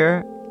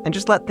insecure, and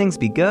just let things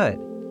be good.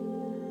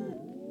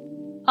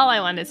 All I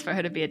want is for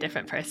her to be a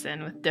different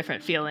person with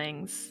different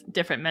feelings,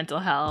 different mental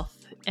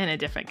health, and a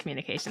different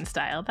communication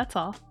style. That's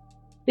all.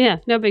 Yeah,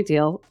 no big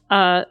deal.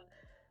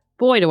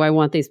 Boy, do I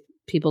want these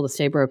people to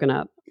stay broken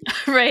up.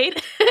 Right?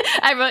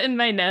 I wrote in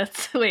my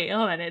notes, wait,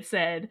 hold on, it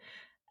said,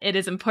 it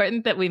is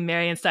important that we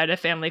marry and start a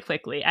family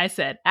quickly. I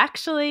said,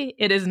 actually,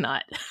 it is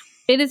not.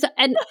 It is,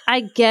 and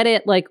I get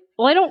it.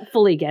 I don't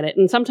fully get it.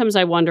 And sometimes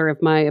I wonder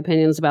if my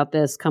opinions about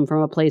this come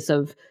from a place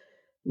of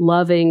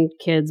loving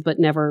kids but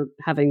never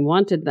having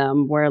wanted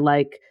them, where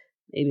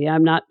maybe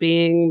I'm not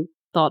being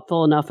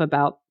thoughtful enough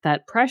about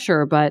that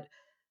pressure, but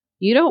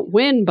you don't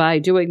win by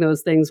doing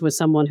those things with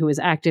someone who is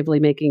actively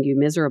making you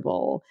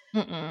miserable.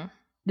 Mm-mm.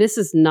 This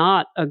is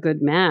not a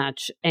good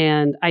match.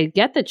 And I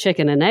get the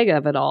chicken and egg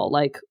of it all.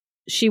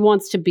 She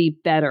wants to be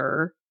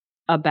better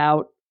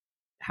about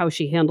how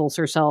she handles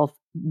herself,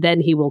 then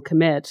he will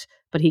commit,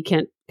 but he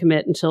can't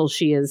commit until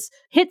she has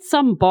hit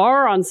some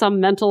bar on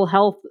some mental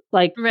health,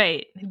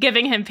 Right.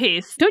 Giving him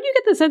peace. Don't you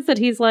get the sense that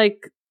he's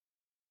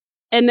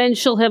and then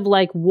she'll have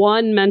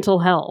one mental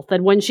health,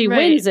 and when she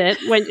wins it,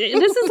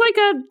 this is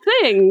a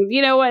thing,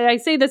 I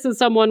say this as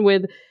someone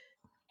with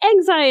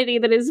anxiety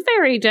that is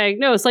very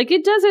diagnosed.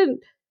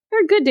 There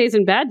are good days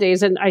and bad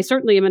days, and I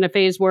certainly am in a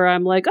phase where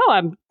I'm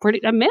I'm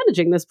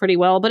managing this pretty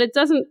well, but it's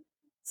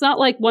not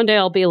like one day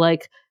I'll be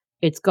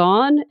it's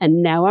gone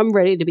and now I'm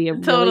ready to be a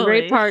really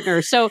great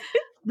partner. So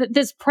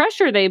this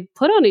pressure they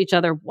put on each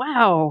other,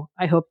 wow,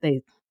 I hope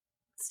they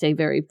stay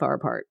very far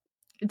apart.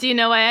 Do you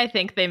know why I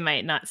think they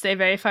might not stay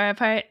very far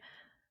apart?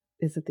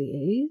 Is it the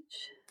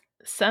age?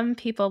 Some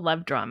people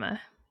love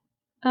drama.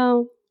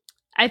 Oh.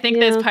 I think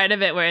there's part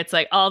of it where it's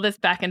all this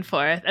back and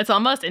forth. It's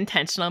almost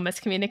intentional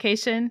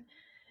miscommunication.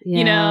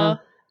 Yeah.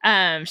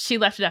 She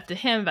left it up to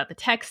him about the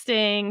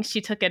texting.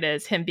 She took it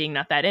as him being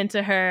not that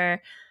into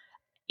her.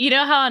 You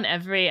know how on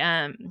every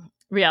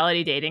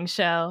reality dating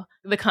show,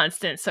 the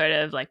constant sort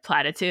of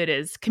platitude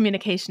is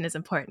communication is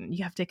important.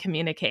 You have to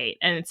communicate.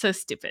 And it's so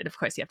stupid. Of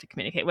course you have to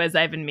communicate. What does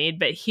that even mean?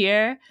 But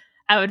here,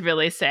 I would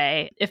really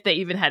say if they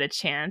even had a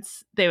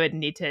chance, they would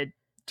need to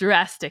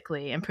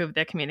drastically improve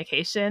their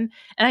communication.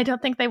 And I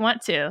don't think they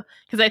want to,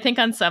 because I think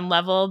on some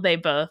level, they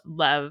both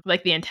love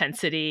the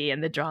intensity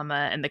and the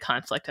drama and the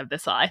conflict of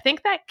this all. I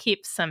think that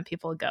keeps some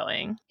people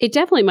going. It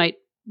definitely might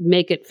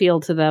make it feel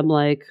to them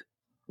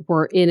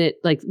we're in it,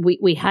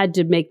 we had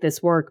to make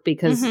this work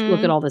because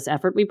look at all this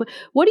effort we put.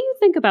 What do you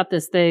think about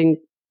this thing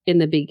in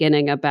the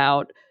beginning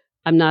about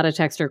I'm not a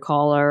texter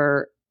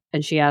caller,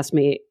 and she asked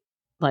me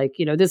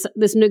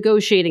this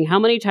negotiating, how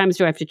many times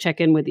do I have to check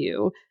in with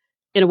you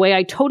in a way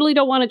I totally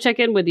don't want to check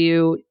in with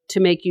you to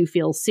make you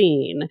feel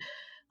seen?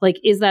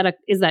 Is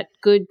that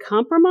good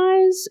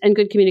compromise and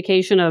good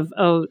communication of,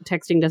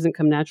 texting doesn't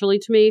come naturally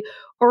to me?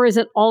 Or is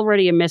it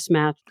already a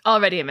mismatch?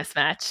 Already a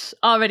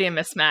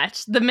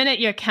mismatch. The minute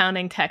you're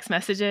counting text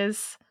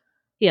messages,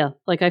 Yeah,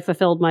 like I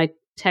fulfilled my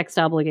text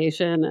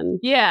obligation and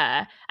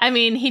Yeah. I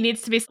mean, he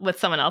needs to be with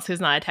someone else who's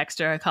not a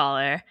texter or a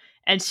caller,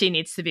 and she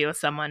needs to be with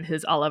someone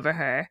who's all over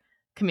her,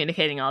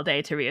 communicating all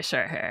day to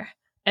reassure her.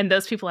 And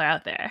those people are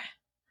out there.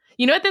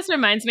 You know what this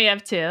reminds me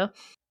of too?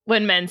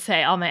 When men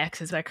say all my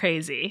exes are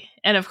crazy.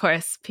 And of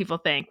course, people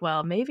think,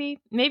 well, maybe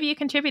you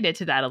contributed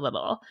to that a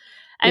little.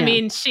 I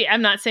mean,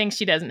 I'm not saying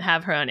she doesn't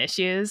have her own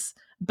issues,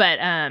 but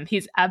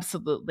he's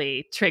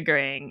absolutely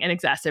triggering and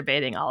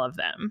exacerbating all of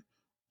them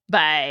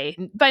by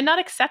not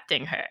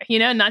accepting her,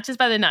 not just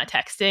by the not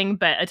texting,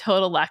 but a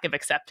total lack of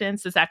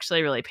acceptance is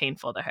actually really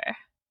painful to her.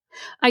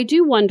 I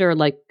do wonder,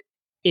 like,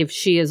 if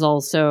she is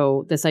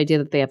also this idea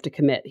that they have to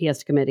commit. He has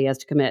to commit. He has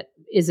to commit.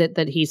 Is it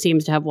that he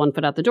seems to have one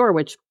foot out the door,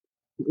 which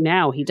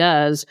now he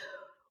does?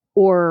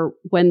 Or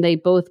when they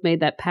both made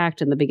that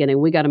pact in the beginning,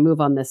 we got to move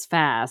on this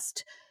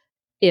fast.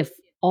 If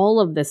all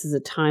of this is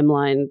a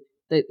timeline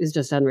that is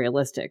just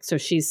unrealistic. So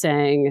she's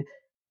saying,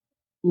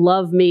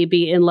 love me,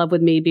 be in love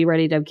with me, be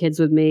ready to have kids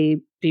with me,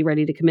 be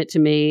ready to commit to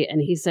me.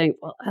 And he's saying,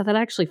 well, that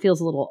actually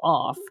feels a little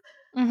off.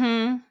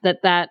 Mm-hmm.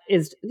 That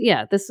is,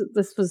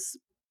 this was,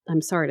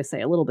 I'm sorry to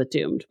say, a little bit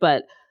doomed.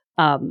 But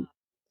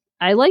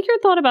I like your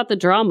thought about the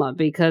drama,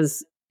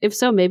 because if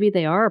so, maybe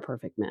they are a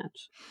perfect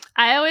match.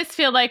 I always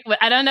feel like,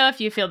 I don't know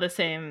if you feel the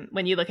same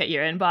when you look at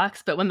your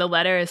inbox, but when the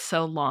letter is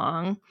so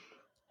long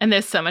and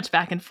there's so much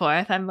back and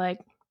forth, I'm like,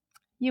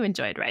 you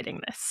enjoyed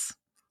writing this.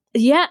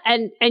 Yeah,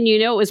 and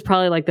it was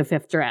probably like the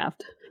 5th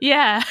draft.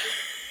 Yeah,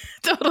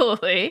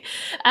 totally.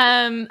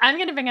 I'm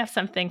going to bring up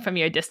something from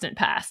your distant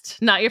past,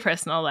 not your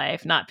personal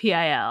life, not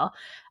PIL.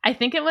 I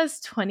think it was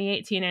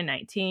 2018 or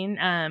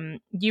 19.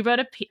 You wrote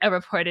a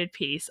reported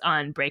piece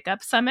on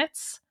breakup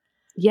summits.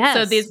 Yes.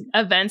 So these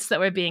events that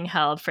were being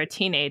held for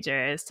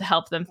teenagers to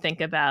help them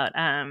think about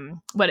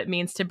what it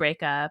means to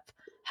break up,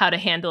 how to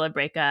handle a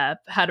breakup,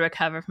 how to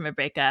recover from a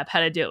breakup,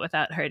 how to do it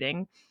without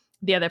hurting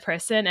the other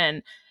person.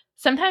 And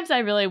sometimes I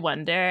really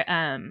wonder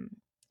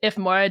if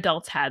more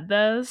adults had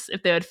those,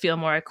 if they would feel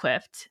more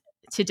equipped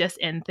to just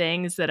end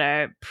things that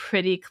are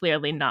pretty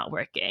clearly not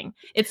working.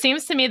 It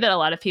seems to me that a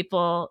lot of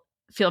people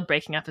feel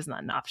breaking up is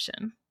not an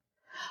option.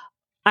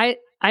 I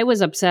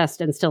was obsessed,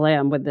 and still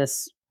am, with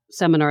this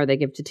seminar they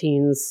give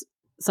to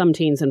some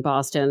teens in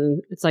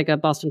Boston. It's like a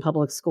Boston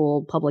Public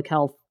School public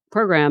health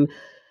program.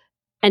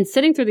 And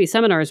sitting through these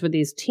seminars with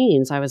these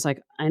teens, I was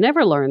like, I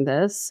never learned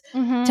this.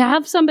 Mm-hmm. To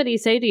have somebody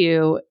say to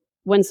you,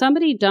 when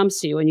somebody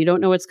dumps you and you don't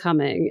know what's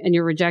coming and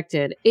you're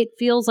rejected, it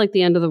feels like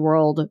the end of the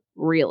world,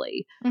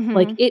 really. Mm-hmm.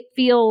 Like, it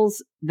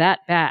feels that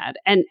bad.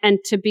 And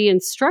to be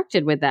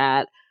instructed with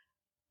that,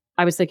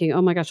 I was thinking,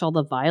 oh my gosh, all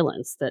the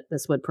violence that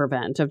this would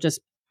prevent, of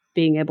just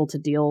being able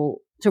to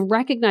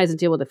recognize and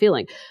deal with the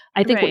feeling.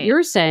 I think what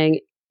you're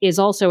saying is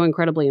also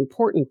incredibly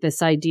important.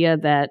 This idea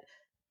that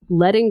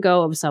letting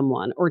go of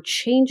someone or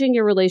changing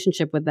your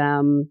relationship with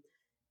them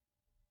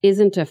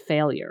isn't a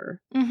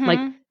failure. Mm-hmm. Like,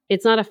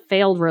 it's not a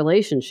failed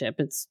relationship.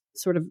 It's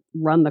sort of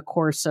run the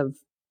course of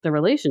the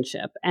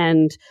relationship.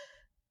 And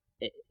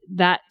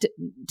that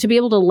to be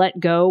able to let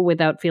go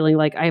without feeling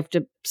like I have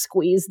to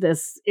squeeze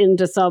this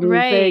into something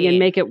and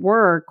make it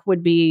work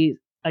would be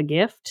a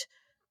gift.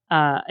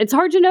 It's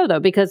hard to know, though,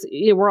 because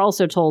we're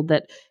also told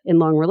that in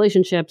long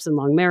relationships and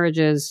long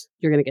marriages,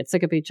 you're going to get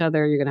sick of each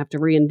other. You're going to have to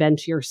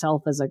reinvent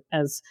yourself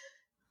as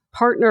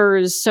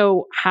partners.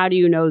 So how do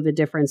you know the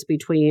difference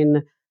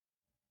between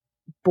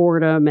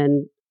boredom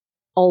and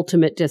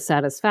ultimate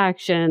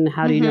dissatisfaction?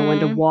 How do you know when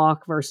to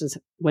walk versus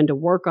when to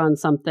work on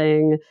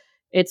something?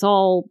 It's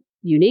all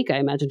unique, I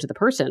imagine, to the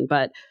person.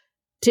 But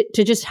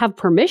to just have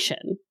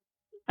permission,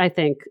 I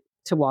think,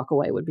 to walk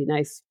away would be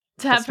nice.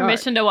 To have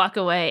permission to walk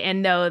away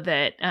and know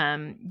that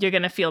you're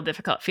going to feel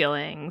difficult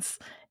feelings.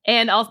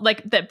 And also,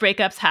 like, that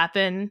breakups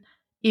happen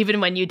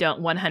even when you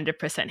don't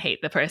 100% hate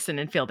the person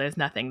and feel there's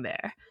nothing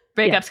there.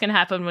 Breakups can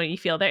happen when you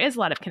feel there is a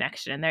lot of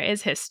connection and there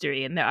is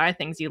history and there are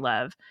things you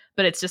love,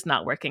 but it's just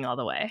not working all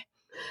the way.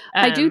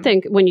 I do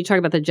think when you talk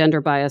about the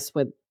gender bias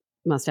with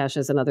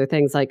mustaches and other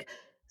things, like,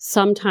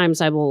 sometimes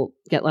I will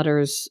get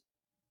letters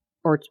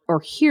or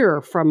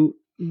hear from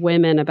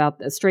women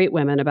straight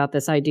women about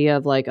this idea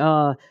of like,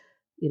 oh,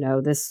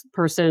 this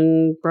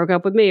person broke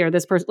up with me, or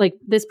this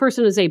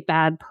person is a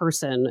bad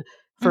person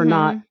for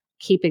not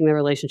keeping the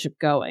relationship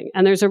going.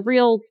 And there's a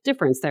real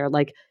difference there.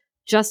 Like,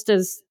 just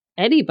as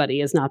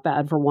anybody is not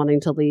bad for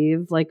wanting to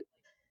leave, like,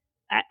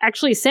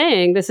 actually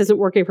saying this isn't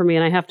working for me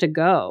and I have to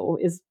go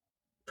is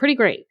pretty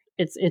great.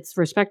 It's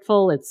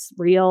respectful. It's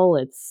real.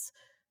 It's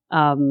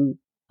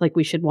like,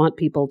 we should want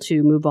people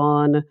to move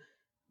on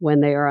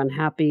when they are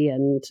unhappy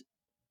and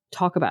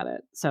talk about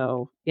it.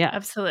 So, yeah.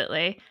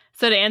 Absolutely.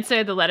 So to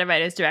answer the letter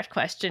writer's direct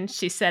question,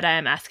 she said, I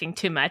am asking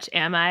too much.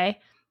 Am I?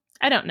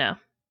 I don't know.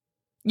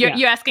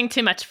 You're asking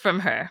too much from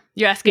her.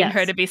 You're asking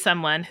her to be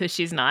someone who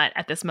she's not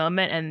at this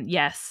moment. And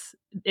yes,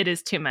 it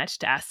is too much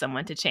to ask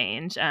someone to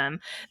change.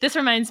 This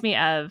reminds me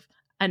of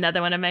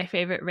another one of my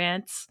favorite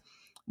rants,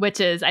 which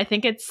is, I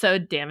think it's so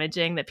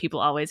damaging that people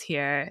always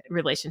hear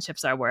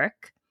relationships are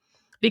work,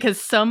 because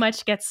so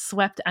much gets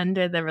swept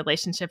under the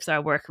relationships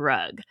are work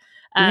rug.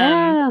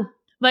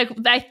 Like,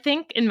 I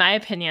think, in my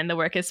opinion, the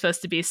work is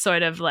supposed to be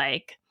sort of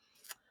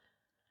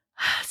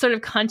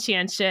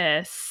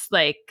conscientious,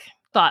 like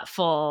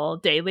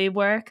thoughtful daily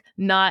work,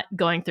 not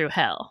going through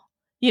hell,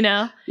 you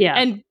know? Yeah.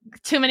 And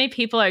too many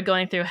people are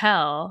going through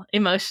hell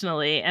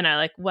emotionally and are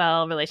like,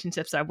 well,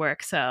 relationships are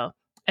work. So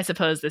I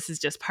suppose this is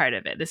just part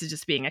of it. This is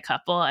just being a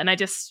couple. And I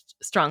just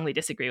strongly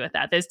disagree with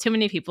that. There's too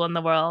many people in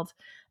the world.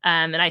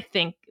 And I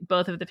think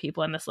both of the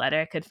people in this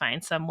letter could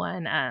find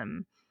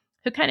someone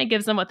who kind of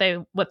gives them what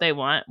they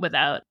want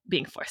without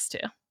being forced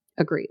to.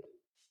 Agreed.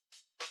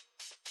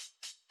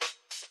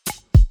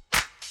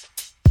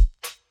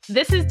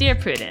 This is Dear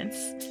Prudence.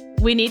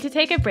 We need to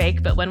take a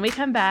break, but when we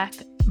come back,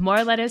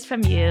 more letters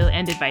from you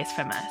and advice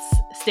from us.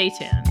 Stay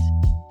tuned.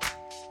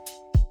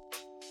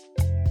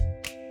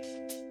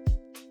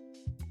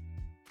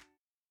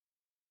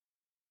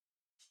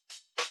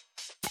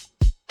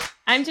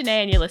 I'm Janae,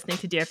 and you're listening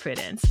to Dear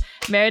Prudence.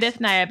 Meredith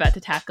and I are about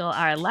to tackle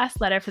our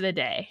last letter for the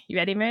day. You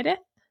ready, Meredith?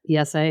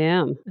 Yes, I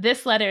am.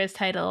 This letter is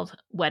titled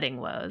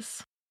Wedding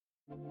Woes.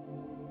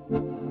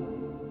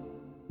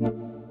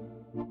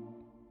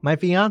 My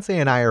fiance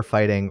and I are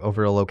fighting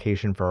over a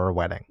location for our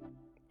wedding.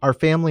 Our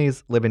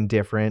families live in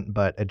different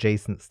but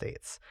adjacent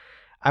states.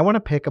 I want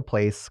to pick a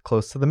place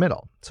close to the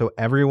middle so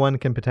everyone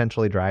can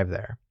potentially drive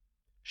there.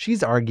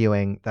 She's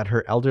arguing that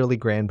her elderly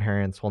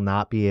grandparents will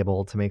not be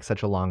able to make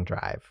such a long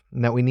drive,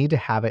 and that we need to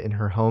have it in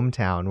her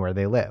hometown where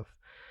they live.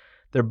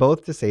 They're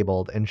both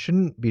disabled and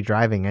shouldn't be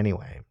driving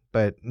anyway,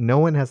 but no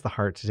one has the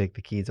heart to take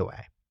the keys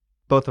away.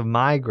 Both of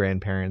my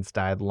grandparents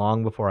died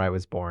long before I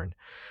was born,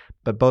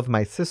 but both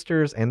my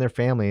sisters and their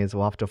families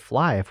will have to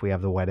fly if we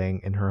have the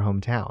wedding in her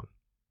hometown.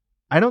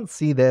 I don't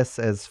see this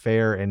as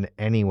fair in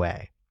any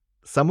way.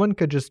 Someone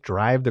could just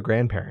drive the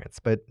grandparents,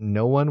 but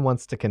no one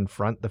wants to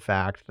confront the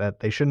fact that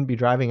they shouldn't be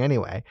driving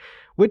anyway,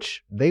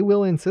 which they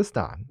will insist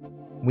on.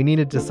 We need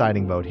a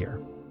deciding vote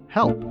here.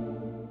 Help.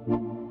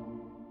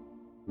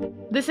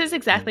 This is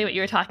exactly what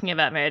you were talking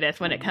about, Meredith,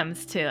 when it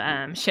comes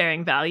to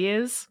sharing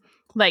values.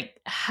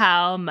 Like,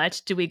 how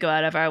much do we go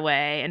out of our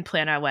way and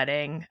plan our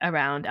wedding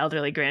around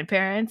elderly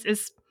grandparents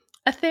is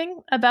a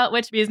thing about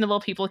which reasonable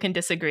people can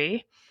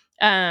disagree.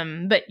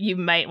 But you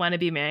might want to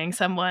be marrying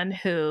someone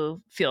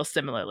who feels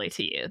similarly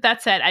to you.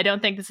 That said, I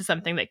don't think this is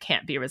something that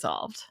can't be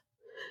resolved.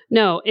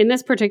 No, in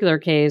this particular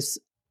case,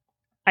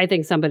 I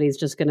think somebody's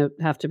just going to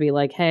have to be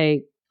like,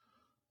 hey,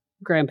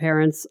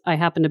 grandparents, I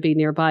happen to be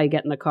nearby,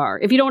 get in the car.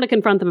 If you don't want to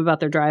confront them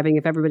about their driving,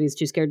 if everybody's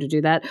too scared to do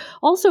that.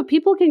 Also,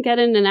 people can get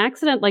in an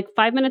accident like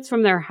 5 minutes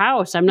from their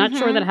house. I'm not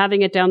sure that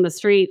having it down the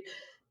street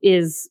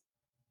is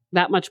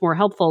that much more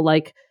helpful.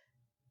 Like,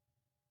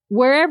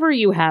 wherever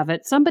you have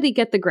it, somebody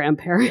get the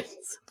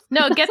grandparents.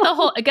 No, get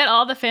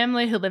all the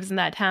family who lives in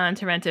that town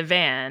to rent a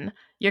van.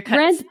 The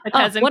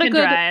cousin can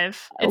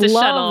drive. It's a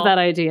shuttle. Love that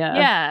idea.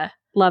 Yeah.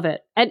 Love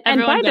it. And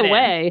by the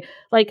way,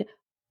 like,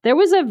 there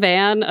was a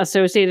van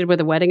associated with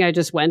a wedding I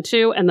just went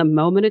to, and the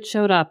moment it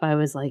showed up, I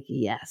was like,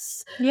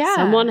 yes. Yeah.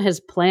 Someone has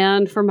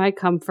planned for my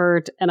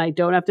comfort, and I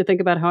don't have to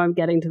think about how I'm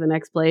getting to the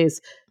next place.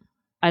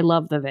 I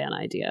love the van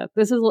idea.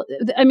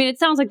 It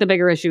sounds like the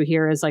bigger issue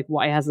here is like,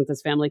 why hasn't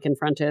this family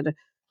confronted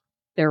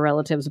their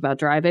relatives about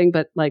driving?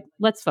 But like,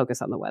 let's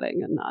focus on the wedding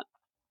and not.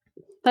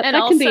 That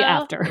can be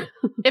after.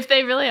 If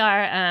they really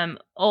are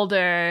older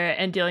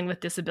and dealing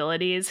with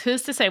disabilities,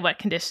 who's to say what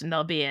condition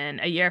they'll be in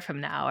a year from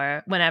now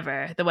or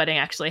whenever the wedding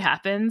actually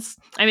happens?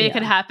 I mean, It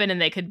could happen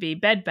and they could be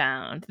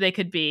bedbound. They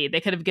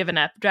could have given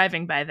up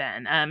driving by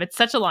then. It's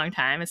such a long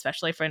time,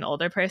 especially for an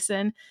older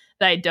person,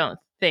 that I don't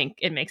think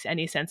it makes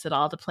any sense at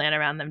all to plan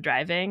around them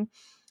driving.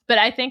 But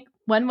I think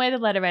one way the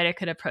letter writer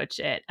could approach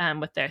it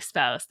with their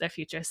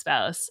future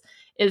spouse,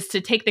 is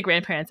to take the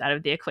grandparents out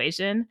of the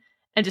equation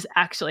and just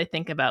actually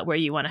think about where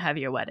you want to have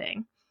your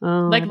wedding.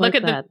 Oh, look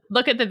at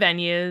the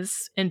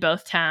venues in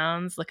both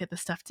towns, look at the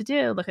stuff to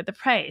do, look at the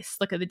price,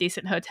 look at the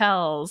decent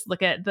hotels,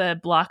 look at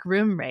the block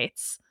room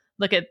rates,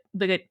 look at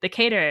the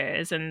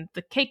caterers and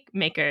the cake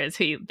makers,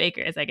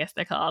 bakers, I guess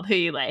they're called, who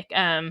you like.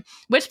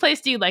 Which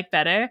place do you like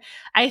better?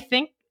 I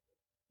think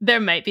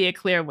there might be a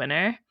clear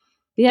winner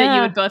that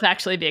you would both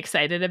actually be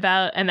excited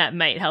about, and that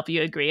might help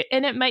you agree.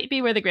 And it might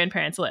be where the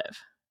grandparents live.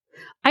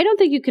 I don't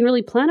think you can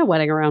really plan a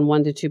wedding around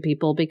 1 to 2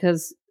 people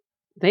because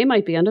they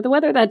might be under the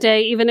weather that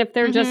day, even if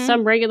they're just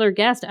some regular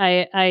guest.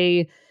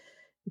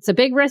 It's a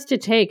big risk to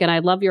take. And I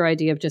love your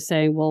idea of just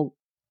saying, well,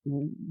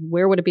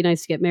 where would it be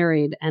nice to get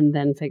married, and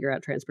then figure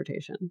out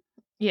transportation.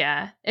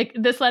 Yeah.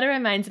 This letter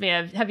reminds me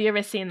of, have you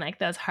ever seen like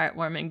those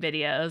heartwarming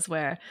videos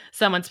where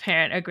someone's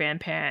parent or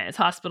grandparent is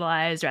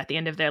hospitalized or at the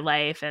end of their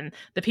life, and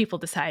the people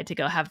decide to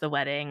go have the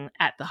wedding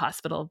at the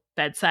hospital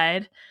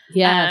bedside?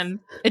 Yes.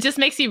 It just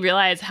makes you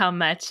realize how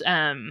much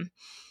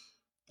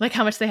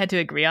they had to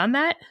agree on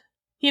that,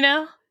 you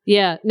know?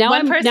 Yeah.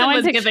 One person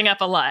was giving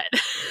up a lot.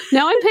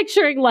 Now I'm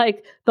picturing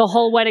like the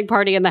whole wedding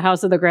party in the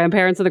house of the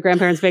grandparents, and the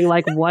grandparents being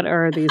like, what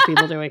are these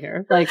people doing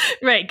here? Like,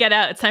 right. Get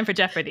out. It's time for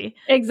Jeopardy.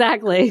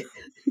 Exactly.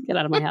 Get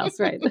out of my house.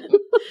 Right.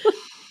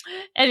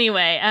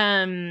 Anyway,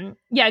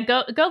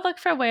 go look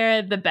for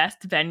where the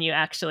best venue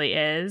actually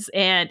is.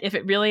 And if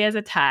it really is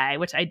a tie,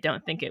 which I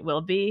don't think it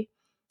will be,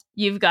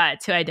 you've got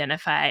to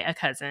identify a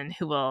cousin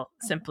who will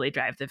simply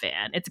drive the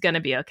van. It's going to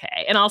be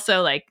okay. And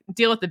also, like,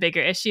 deal with the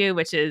bigger issue,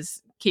 which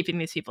is keeping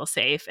these people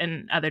safe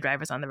and other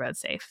drivers on the road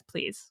safe,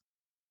 please.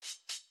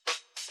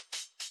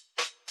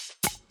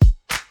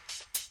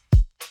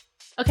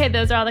 Okay,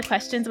 those are all the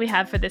questions we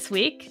have for this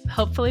week.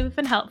 Hopefully we've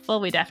been helpful.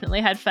 We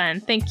definitely had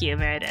fun. Thank you,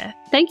 Meredith.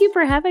 Thank you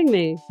for having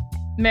me.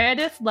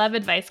 Meredith's Love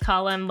Advice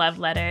column, Love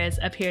Letters,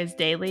 appears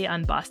daily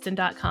on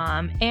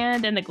Boston.com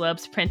and in the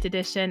Globe's print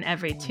edition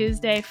every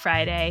Tuesday,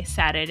 Friday,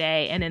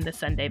 Saturday, and in the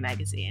Sunday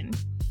magazine.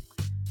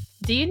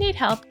 Do you need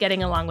help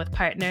getting along with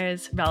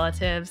partners,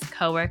 relatives,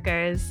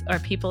 coworkers, or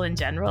people in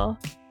general?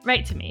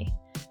 Write to me.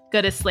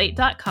 Go to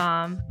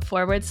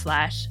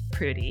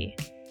slate.com/Prudie.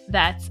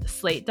 That's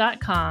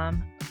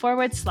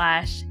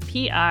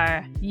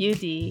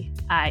slate.com/PRUDIE.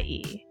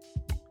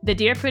 The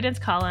Dear Prudence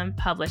column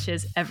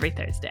publishes every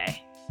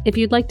Thursday. If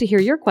you'd like to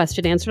hear your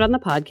question answered on the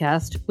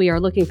podcast, we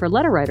are looking for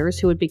letter writers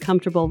who would be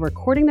comfortable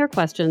recording their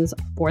questions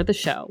for the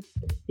show.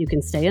 You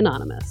can stay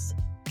anonymous.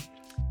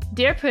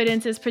 Dear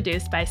Prudence is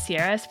produced by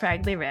Sierra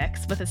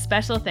Spragley-Ricks with a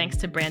special thanks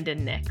to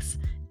Brandon Nix.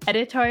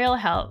 Editorial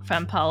help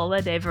from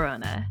Paola De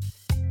Verona.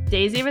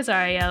 Daisy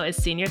Rosario is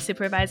senior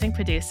supervising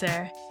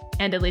producer,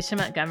 and Alicia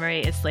Montgomery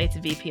is Slate's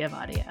VP of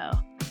audio.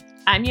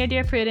 I'm your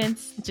Dear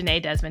Prudence,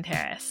 Janae Desmond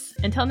Harris.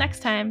 Until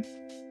next time.